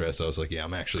joke with Stress. I was like, yeah,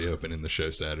 I'm actually opening the show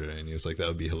Saturday, and he was like, that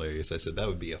would be hilarious. I said, that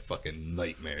would be a fucking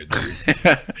nightmare,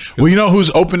 dude. Well, you know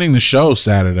who's opening the show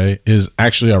Saturday is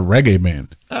actually a reggae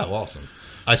band. Oh, awesome.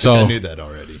 I think I knew that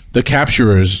already. The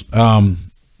Capturers.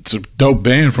 It's a dope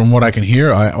band from what I can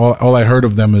hear. All I heard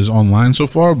of them is online so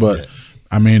far, but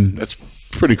I mean, it's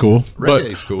pretty cool.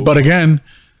 Reggae's cool. But again,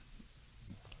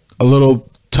 a little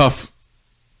tough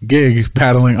gig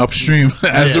paddling upstream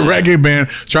as a reggae band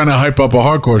trying to hype up a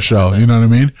hardcore show. You know what I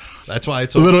mean? That's why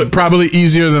it's a little probably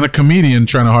easier than a comedian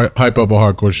trying to hype up a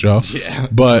hardcore show. Yeah.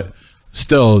 But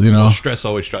still, you know. Stress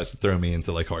always tries to throw me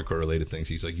into like hardcore related things.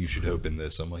 He's like, you should open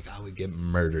this. I'm like, I would get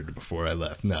murdered before I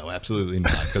left. No, absolutely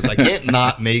not. Because I can't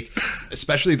not make,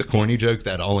 especially the corny joke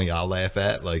that only I'll laugh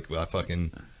at. Like,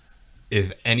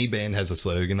 if any band has a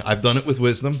slogan, I've done it with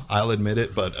Wisdom, I'll admit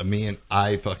it, but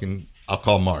I'll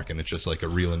call Mark, and it's just like a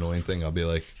real annoying thing. I'll be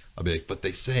like, but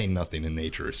they say nothing in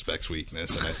nature respects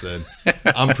weakness. And I said,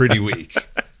 I'm pretty weak.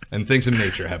 And things in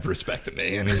nature have respect to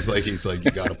me. And he's like,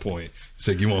 you got a point. He's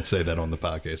like, you won't say that on the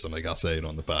podcast. I'm like, I'll say it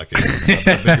on the podcast. It's not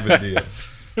that big of a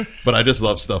deal. But I just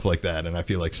love stuff like that. And I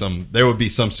feel like there would be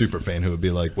some super fan who would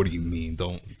be like, what do you mean?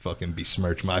 Don't fucking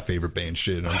besmirch my favorite band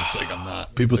shit. And I'm just like, I'm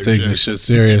not. People take this shit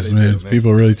serious, man.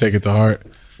 People really take it to heart.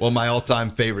 Well, my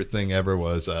all-time favorite thing ever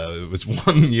was, it was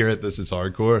one year at This Is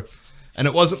Hardcore. And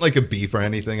it wasn't like a beef or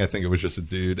anything. I think it was just a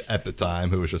dude at the time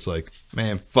who was just like,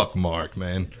 man, fuck Mark,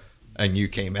 man. And you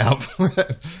came out for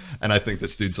it. And I think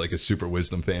this dude's like a super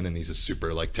Wisdom fan, and he's a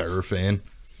super like Terror fan.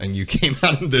 And you came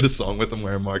out and did a song with him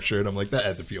wearing Mark's shirt. I'm like, that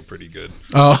had to feel pretty good.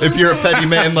 Oh. If you're a petty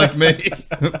man like me,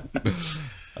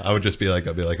 I would just be like,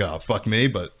 oh, fuck me,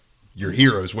 but your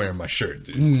hero's wearing my shirt,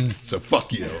 dude. So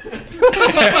fuck you.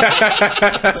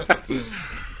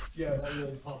 Yeah, that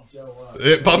really pumped Joe up.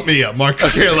 It pumped me up. Mark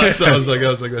could care less. I was like,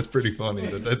 that's pretty funny.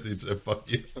 That dude said,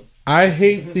 fuck you. I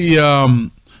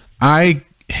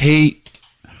hate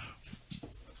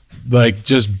like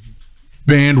just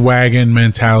bandwagon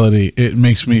mentality. It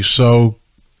makes me so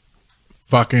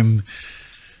fucking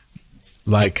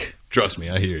like, trust me,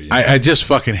 I hear you. I just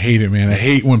fucking hate it, man. I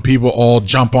hate when people all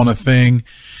jump on a thing,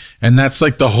 and that's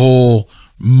like the whole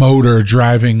motor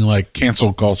driving like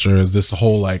cancel culture is this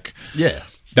whole like, yeah,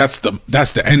 that's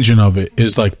the engine of it,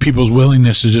 is like people's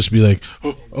willingness to just be like,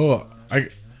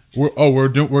 we're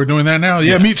doing that now.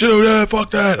 Yeah, me too. Yeah,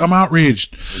 fuck that. I'm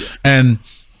outraged. Yeah. And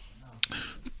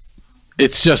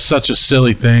it's just such a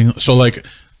silly thing. So like,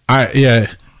 I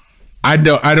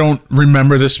don't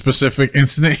remember this specific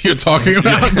incident you're talking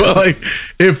about, but like,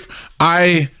 if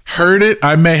I heard it,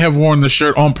 I may have worn the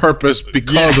shirt on purpose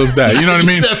because of that. You know what I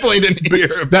mean? Definitely didn't hear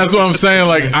it. That's what I'm saying.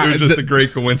 Like, it was just a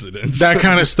great coincidence. That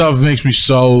kind of stuff makes me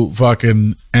so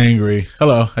fucking angry.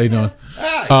 Hello, how you doing?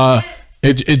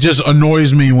 It just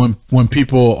annoys me when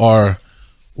people are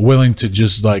willing to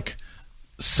just like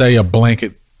say a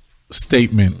blanket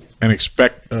statement and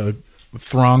expect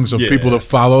throngs of people to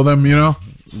follow them, you know?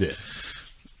 Yeah.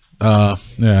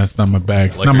 Yeah, it's not my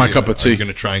bag. Like, not my cup of tea. Are you going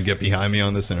to try and get behind me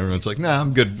on this? And everyone's like, nah,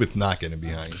 I'm good with not getting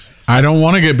behind you. I don't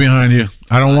want to get behind you.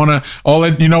 I don't want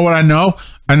to. You know what I know?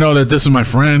 I know that this is my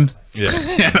friend. Yeah.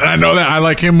 I know that I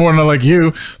like him more than I like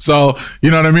you. So,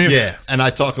 you know what I mean? Yeah. And I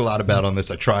talk a lot about on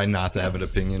this. I try not to have an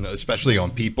opinion, especially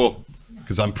on people,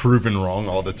 because I'm proven wrong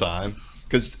all the time.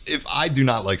 Because if I do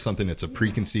not like something, it's a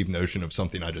preconceived notion of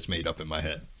something I just made up in my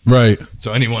head. Right.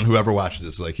 So whoever watches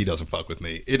this, like, he doesn't fuck with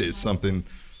me. It is something,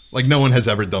 like, no one has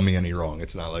ever done me any wrong.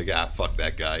 It's not like, fuck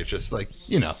that guy. It's just like,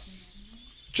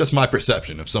 just my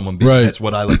perception of someone being, that's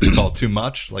what I like to call too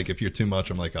much. Like, if you're too much,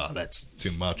 I'm like, oh, that's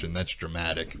too much and that's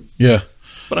dramatic. Yeah.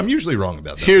 But I'm usually wrong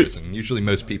about that reason. Usually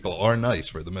most people are nice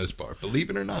for the most part, believe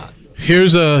it or not.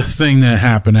 Here's a thing that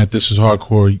happened at This Is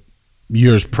Hardcore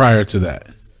years prior to that.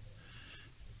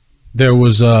 There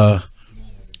was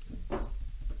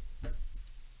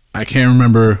I can't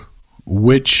remember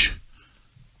which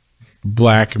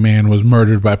black man was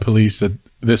murdered by police at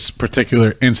this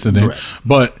particular incident, Right.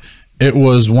 but it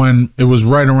was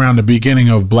right around the beginning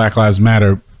of Black Lives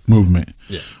Matter movement,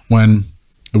 when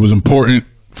it was important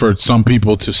for some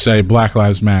people to say Black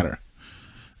Lives Matter.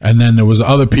 And then there was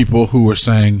other people who were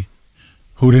saying,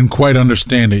 who didn't quite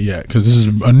understand it yet, because this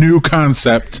is a new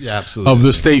concept of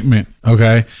the statement,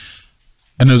 okay?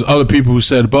 And there's other people who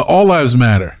said, but all lives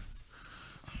matter.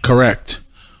 Correct.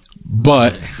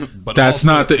 But that's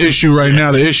not the issue right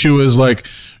now. The issue is like,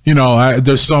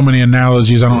 there's so many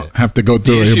analogies. I don't have to go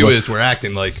through it. The issue is we're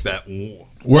acting like that.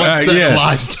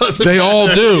 Lives doesn't they matter. all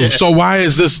do. Yeah. So why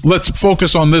is this? Let's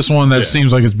focus on this one that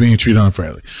seems like it's being treated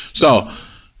unfairly. So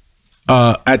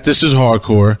at This Is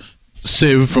Hardcore,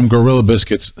 Civ from Gorilla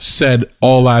Biscuits said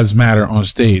all lives matter on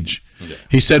stage. Yeah.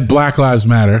 He said Black Lives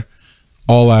Matter,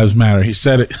 all lives matter. He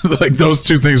said it like those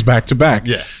two things back to back.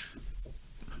 Yeah.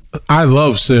 I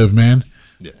love Civ, man.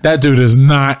 Yeah. That dude is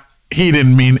not. He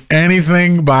didn't mean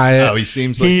anything by it. Oh, he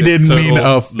seems like he didn't mean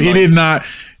he did not.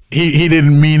 He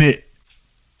didn't mean it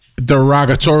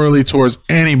derogatorily towards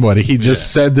anybody. He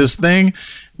just said this thing,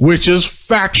 which is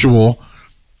factual.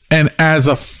 And as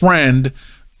a friend,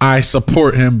 I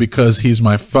support him because he's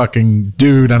my fucking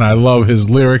dude, and I love his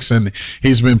lyrics. And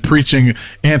he's been preaching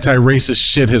anti-racist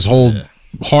shit his whole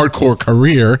hardcore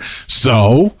career.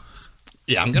 So.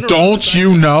 Yeah, I'm gonna. Don't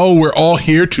you know we're all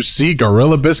here to see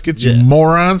Gorilla Biscuits, you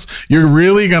morons? You're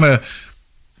really gonna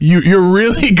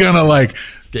like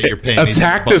get your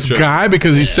attack this guy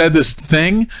because he said this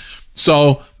thing.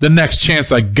 So the next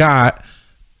chance I got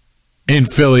in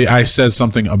Philly, I said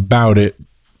something about it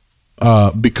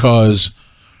because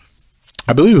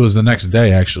I believe it was the next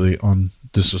day actually on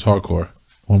This Is Hardcore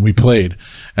when we played,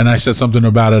 and I said something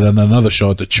about it on another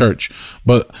show at the church,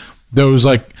 but. There was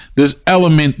like this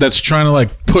element that's trying to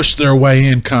like push their way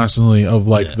in constantly of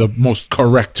like the most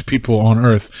correct people on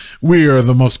earth. We are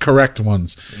the most correct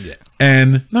ones. Yeah.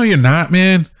 And no, you're not,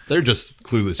 man. They're just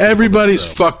clueless. Everybody's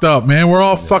fucked up, man. We're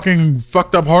all fucking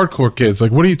fucked up hardcore kids.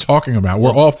 Like, what are you talking about?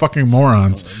 We're all fucking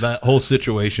morons. That whole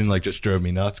situation like just drove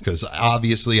me nuts because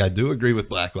obviously I do agree with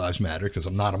Black Lives Matter because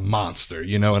I'm not a monster.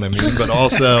 You know what I mean? But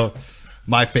also...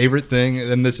 My favorite thing,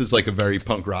 and this is like a very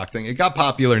punk rock thing, it got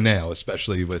popular now,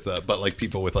 especially with, but like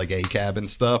people with like ACAB and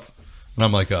stuff. And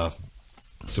I'm like, so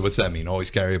what's that mean?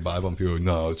 Always carry a Bible? And people are like,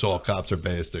 no, it's all cops are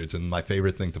bastards. And my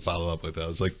favorite thing to follow up with, I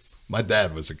was like, my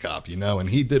dad was a cop, and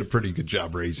he did a pretty good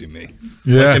job raising me.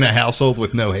 Yeah. Like in a household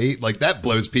with no hate, like that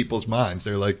blows people's minds.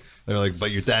 They're like,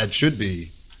 but your dad should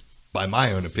be, by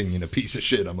my own opinion, a piece of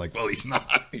shit. I'm like, well, he's not.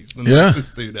 He's the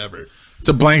nicest dude ever. It's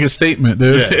a blanket statement,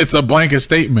 dude. Yeah. It's a blanket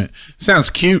statement.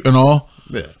 Sounds cute and all.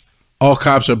 Yeah. All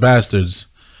cops are bastards.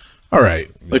 All right.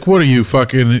 Yeah. Like, what are you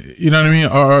fucking? You know what I mean?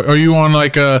 Are you on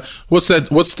like what's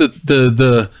that? What's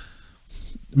the?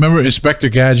 Remember Inspector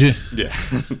Gadget? Yeah.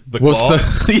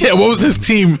 What was his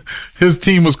team? His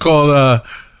team was called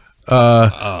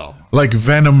like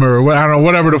Venom or what? I don't know.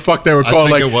 Whatever the fuck they were called.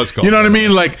 I think like it was called. You know what I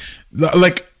mean? Like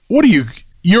what are you?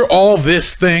 You're all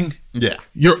this thing. Yeah.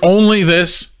 You're only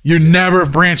this. You never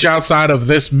branch outside of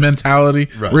this mentality.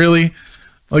 Right. Really?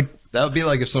 Like that would be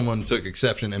like if someone took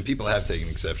exception, and people have taken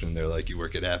exception. They're like, you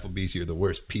work at Applebee's, you're the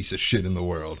worst piece of shit in the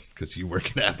world because you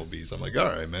work at Applebee's. I'm like, all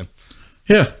right, man.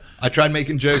 Yeah. I tried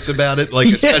making jokes about it, like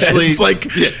especially it's like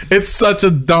it's such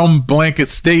a dumb blanket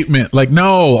statement. Like,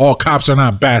 no, all cops are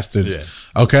not bastards.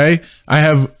 Yeah. Okay?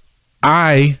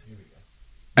 I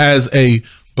as a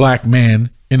black man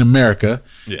in America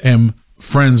am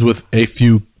friends with a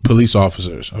few police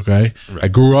officers. Okay, right. I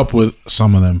grew up with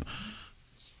some of them.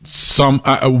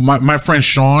 My friend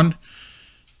Sean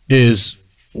is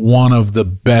one of the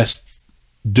best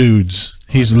dudes.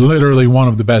 He's literally one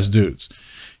of the best dudes.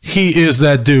 He is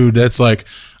that dude that's like,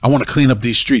 I want to clean up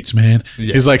these streets, man.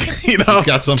 Yeah. He's like, he's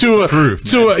got something to prove.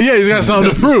 He's got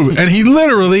something to prove, and he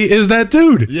literally is that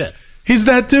dude. Yeah. He's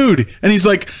that dude, and he's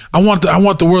like, I want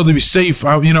the world to be safe.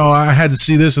 I had to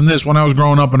see this and this when I was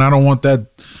growing up, and I don't want that.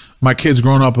 My kids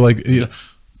growing up like,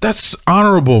 that's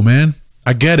honorable, man.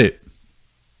 I get it.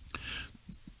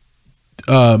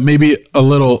 Maybe a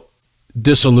little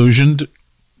disillusioned,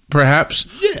 perhaps,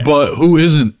 but who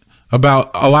isn't about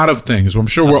a lot of things? I'm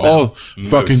sure we're all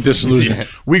fucking disillusioned. Yeah.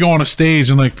 We go on a stage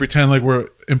and like pretend like we're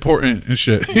important and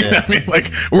shit. You know what I mean?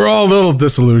 Like we're all a little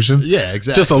disillusioned. Yeah,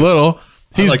 exactly. Just a little.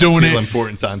 He's like doing it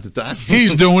important time to time.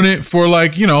 He's doing it for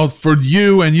like, for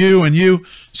you and you and you.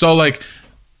 So like,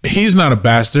 he's not a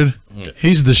bastard. Yeah.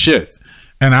 He's the shit.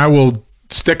 And I will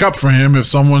stick up for him if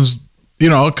someone's,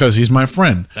 because he's my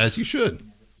friend. As you should.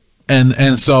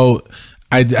 And so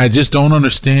I just don't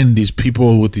understand these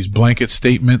people with these blanket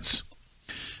statements.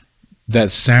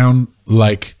 that sound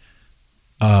like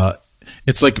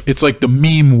it's like the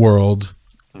meme world,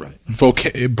 Right.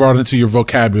 Brought into your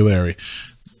vocabulary.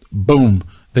 Boom.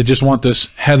 They just want this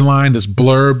headline, this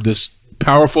blurb, this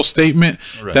powerful statement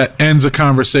that ends a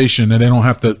conversation, and they don't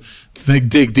have to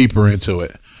dig deeper into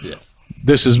it. Yeah.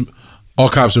 This is all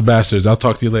cops are bastards. I'll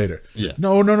talk to you later. Yeah.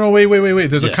 No, wait.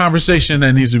 There's a conversation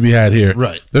that needs to be had here.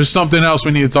 Right. There's something else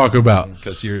we need to talk about.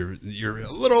 Because you're a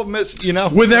little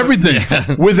with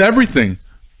everything. With everything.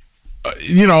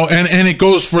 And it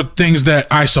goes for things that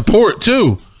I support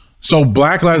too. So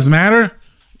Black Lives Matter,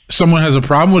 someone has a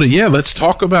problem with it. Yeah, let's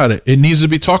talk about it. It needs to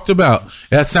be talked about.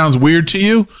 That sounds weird to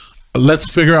you.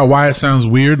 Let's figure out why it sounds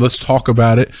weird. Let's talk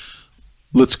about it.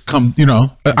 Let's come,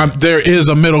 there is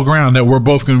a middle ground that we're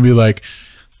both going to be like,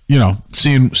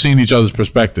 seeing each other's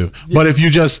perspective. Yeah. But if you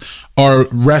just are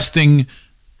resting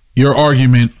your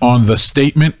argument on the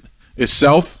statement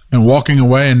itself and walking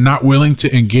away and not willing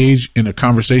to engage in a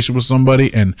conversation with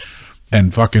somebody and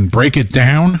fucking break it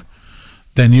down,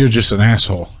 then you're just an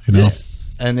asshole, Yeah.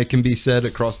 And it can be said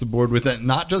across the board with it,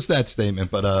 not just that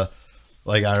statement, but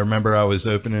like I remember I was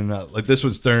opening like this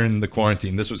was during the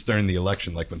quarantine, this was during the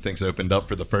election, like when things opened up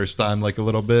for the first time, like a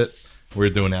little bit. We were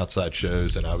doing outside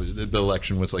shows, and the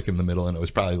election was like in the middle, and it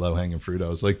was probably low hanging fruit. I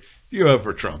was like, "Do you vote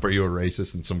for Trump? Are you a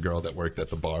racist?" And some girl that worked at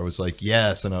the bar was like,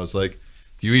 "Yes," and I was like,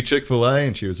 "Do you eat Chick-fil-A?"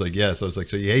 And she was like, "Yes." I was like,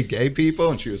 "So you hate gay people?"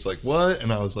 And she was like, "What?"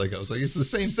 And I was like, "It's the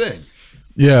same thing."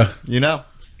 Yeah,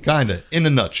 kind of in a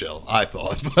nutshell, I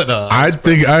thought. But I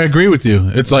think I agree with you.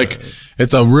 It's like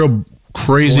it's a real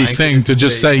crazy thing to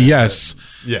just say yes.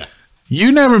 Yeah.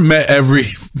 You never met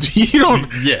you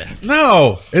don't. Yeah.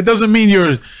 No, it doesn't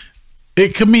mean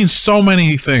it could mean so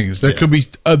many things. There could be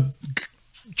a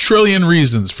trillion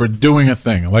reasons for doing a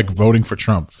thing, like voting for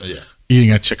Trump. Yeah.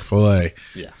 Eating at Chick-fil-A.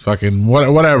 Yeah. Fucking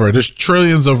whatever. There's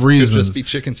trillions of reasons. Just be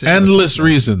chicken sandwiches. Endless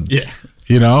reasons.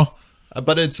 Yeah.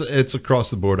 But it's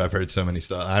across the board. I've heard so many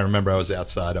stuff. I remember I was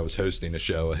outside. I was hosting a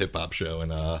hip hop show,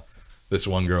 and this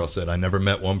one girl said, "I never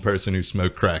met one person who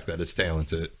smoked crack that is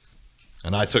talented."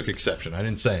 And I took exception. I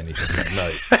didn't say anything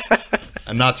that night.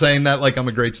 I'm not saying that like I'm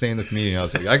a great stand-up comedian. I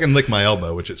was like, I can lick my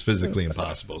elbow, which is physically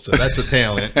impossible. So that's a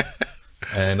talent,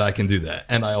 and I can do that.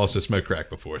 And I also smoked crack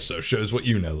before, so shows what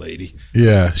you know, lady.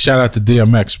 Yeah. Shout out to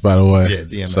DMX, by the way. Yeah,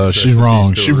 DMX. So she's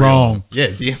wrong. She's wrong. Yeah,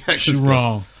 DMX. She's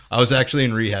wrong. I was actually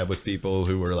in rehab with people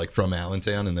who were like from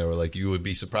Allentown, and they were like, "You would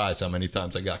be surprised how many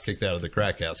times I got kicked out of the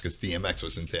crack house because DMX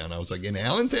was in town." I was like, "In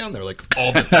Allentown?" They're like,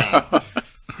 "All the time."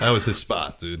 That was his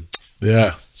spot, dude.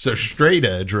 Yeah. So straight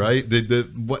edge, right?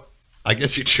 What? I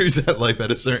guess you choose that life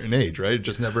at a certain age, right? It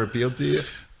just never appealed to you.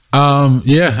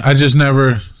 Yeah, I just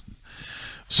never.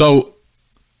 So,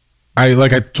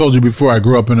 like I told you before, I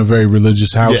grew up in a very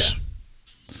religious house.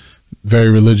 Yeah. Very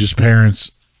religious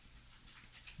parents.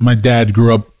 My dad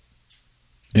grew up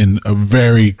in a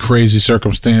very crazy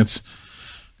circumstance,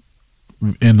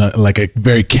 in a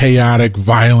very chaotic,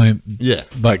 violent,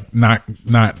 like not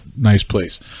nice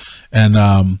place, and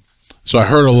so I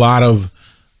heard a lot of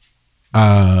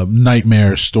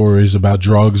nightmare stories about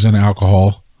drugs and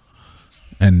alcohol,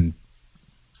 and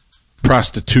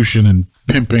prostitution and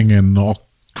pimping and all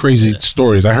crazy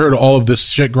stories. I heard all of this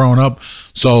shit growing up,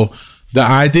 so the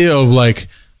idea of like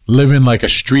living like a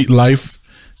street life,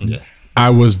 I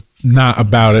was not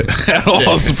about it at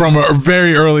all from a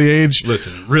very early age.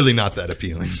 Listen, really not that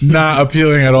appealing. Not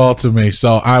appealing at all to me.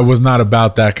 So I was not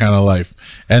about that kind of life.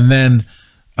 And then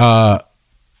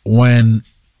when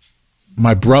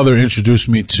my brother introduced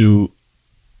me to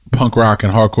punk rock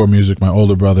and hardcore music, my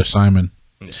older brother Simon,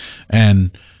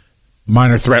 and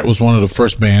Minor Threat was one of the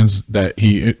first bands that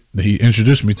he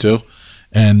introduced me to,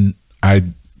 and I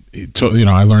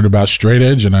learned about straight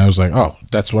edge, and I was like, oh,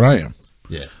 that's what I am.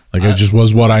 Yeah. Like, it just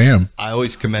was what I am. I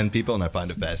always commend people, and I find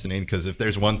it fascinating, because if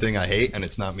there's one thing I hate, and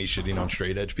it's not me shitting on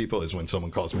straight edge people, is when someone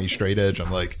calls me straight edge.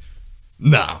 I'm like,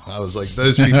 no. I was like,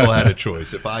 those people had a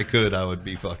choice. If I could, I would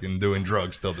be fucking doing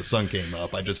drugs till the sun came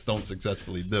up. I just don't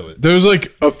successfully do it. There's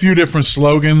like a few different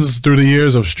slogans through the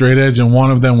years of straight edge, and one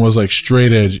of them was like,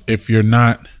 straight edge, if you're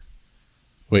not...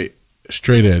 Wait,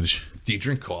 straight edge. Do you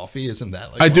drink coffee? Isn't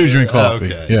that like... I do drink coffee.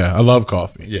 Okay. Yeah, I love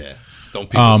coffee. Yeah. Don't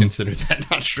people consider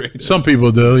that not straight edge? Some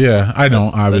people do, yeah. I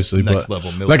don't, obviously. That's next but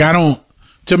level milk. like, I don't...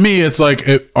 To me, it's like,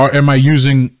 am I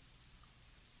using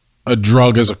a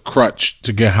drug as a crutch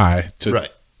to get high?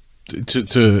 Right.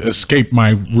 To escape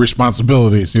my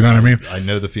responsibilities, you know what I mean? I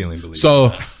know the feeling, believe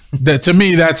so that to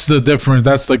me, that's the difference.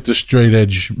 That's like the straight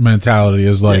edge mentality,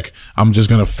 is like, I'm just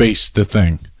gonna face the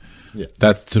thing. Yeah,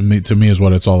 that to me is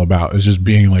what it's all about. It's just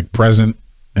being like present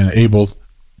and able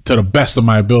to the best of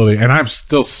my ability, and I'm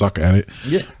still suck at it.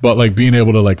 Yeah, but like being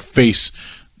able to like face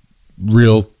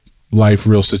real life,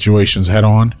 real situations head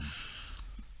on.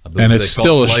 I believe And they it's call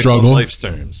still it a life struggle. on life's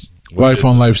terms. Life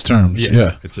on life's terms.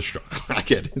 Yeah. It's a struggle. I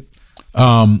get it.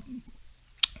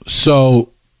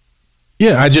 So,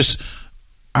 yeah,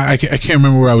 I can't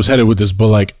remember where I was headed with this, but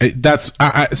like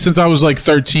since I was like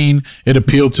 13, it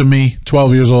appealed to me.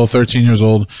 12 years old, 13 years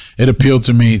old, it appealed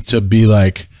to me to be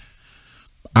like,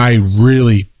 I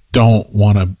really don't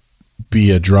want to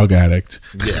be a drug addict.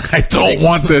 Yeah. I don't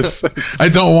want this. I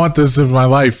don't want this in my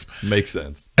life. Makes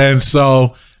sense. And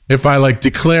so if I like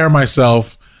declare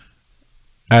myself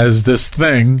as this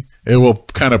thing, it will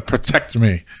kind of protect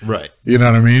me. Right. You know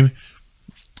what I mean?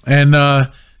 And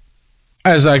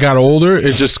as I got older,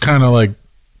 it just kind of like,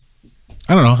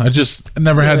 I don't know. I just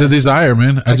never had the desire,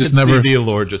 man. I just could never. see the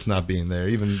allure just not being there.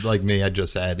 Even like me, I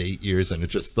just had 8 years, and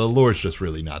the allure's just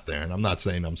really not there. And I'm not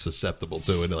saying I'm susceptible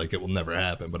to it, like it will never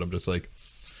happen, but I'm just like,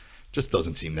 just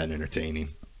doesn't seem that entertaining.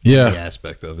 Yeah. The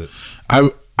aspect of it.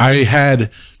 I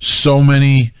had so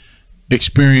many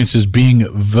experiences being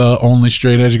the only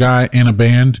straight edge guy in a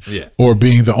band, Yeah. or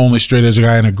being the only straight edge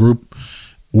guy in a group,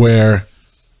 where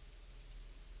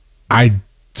I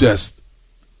just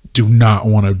do not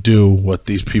want to do what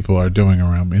these people are doing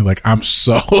around me. Like, I'm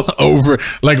so over,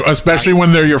 like, especially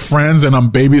when they're your friends and I'm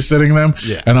babysitting them.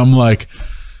 Yeah. And I'm like,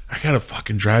 I gotta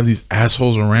fucking drive these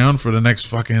assholes around for the next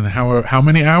fucking how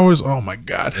many hours? Oh my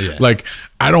God. Yeah. Like,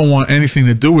 I don't want anything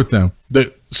to do with them.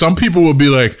 Some people will be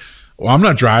like, well, I'm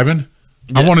not driving.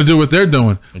 I want to do what they're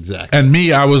doing. Exactly. And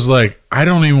me, I was like, I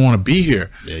don't even want to be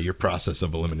here. Yeah, your process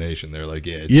of elimination. They're like,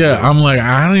 it's Yeah, I'm like,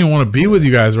 I don't even want to be with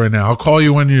you guys right now. I'll call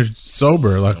you when you're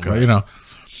sober. Like, you know.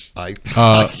 I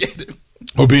get it.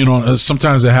 Or being on,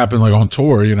 sometimes it happened like on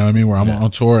tour, you know what I mean? Where I'm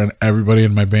on tour and everybody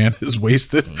in my band is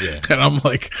wasted. Yeah. And I'm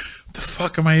like, the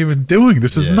fuck am I even doing?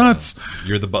 This is Yeah. nuts.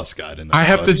 You're the bus guy tonight. I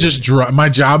have to just drive. My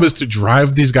job is to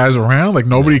drive these guys around. Like,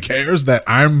 nobody cares that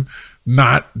I'm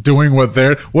not doing what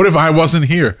they're. What if I wasn't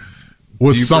here?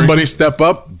 Would somebody step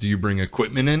up? Do you bring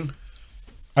equipment in?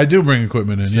 I do bring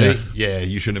equipment in, yeah. Yeah,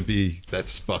 you shouldn't be.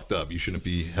 That's fucked up. You shouldn't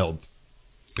be held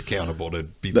accountable to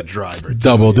be the driver.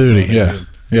 Double too, you know duty, what I yeah. mean?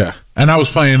 Yeah. And I was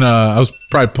playing, I was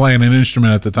probably playing an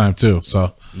instrument at the time too.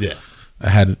 So Yeah. I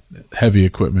had heavy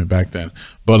equipment back then.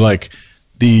 But like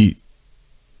the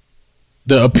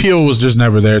appeal was just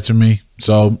never there to me.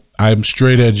 So I'm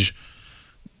straight edge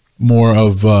more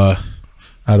of,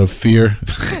 out of fear.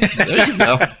 There you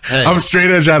go. Hey, I'm straight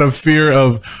edge out of fear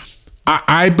of.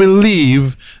 I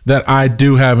believe that I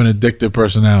do have an addictive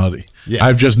personality. Yeah.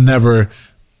 I've just never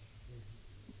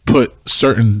put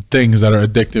certain things that are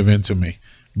addictive into me.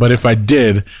 But if I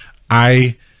did,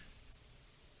 I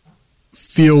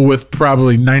feel with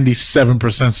probably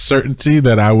 97% certainty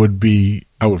that I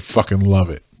would fucking love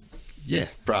it. yeah,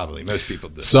 probably. Most people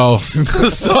do. So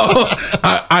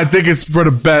I think it's for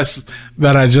the best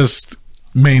that I just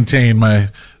maintain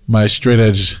my straight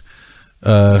edge,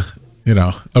 oath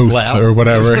Clout. or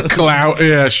whatever. Clout.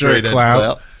 Yeah, sure. Straight edge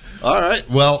Clout. All right.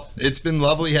 Well, it's been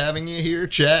lovely having you here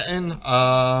chatting.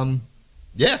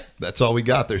 Yeah, that's all we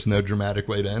got. There's no dramatic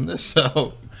way to end this.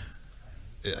 So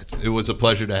yeah, it was a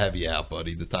pleasure to have you out,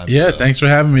 buddy. The time. Yeah, thanks for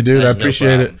having me, dude. Hey, I no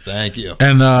appreciate problem. it. Thank you.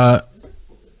 And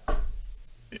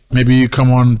maybe you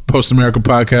come on Post America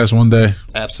Podcast one day.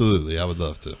 Absolutely. I would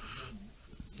love to.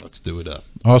 Let's do it up.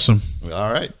 Awesome.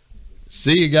 All right.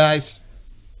 See you guys.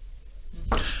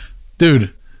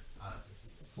 Dude,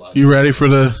 you ready for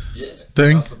the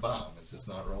thing? It's not the bomb. It's just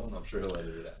not rolling. I'm sure he'll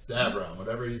edit it out. Dabron,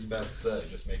 whatever he's about to say,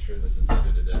 just make sure this is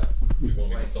edited out. We won't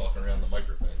be talking around the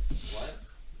microphone. What?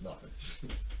 Nothing.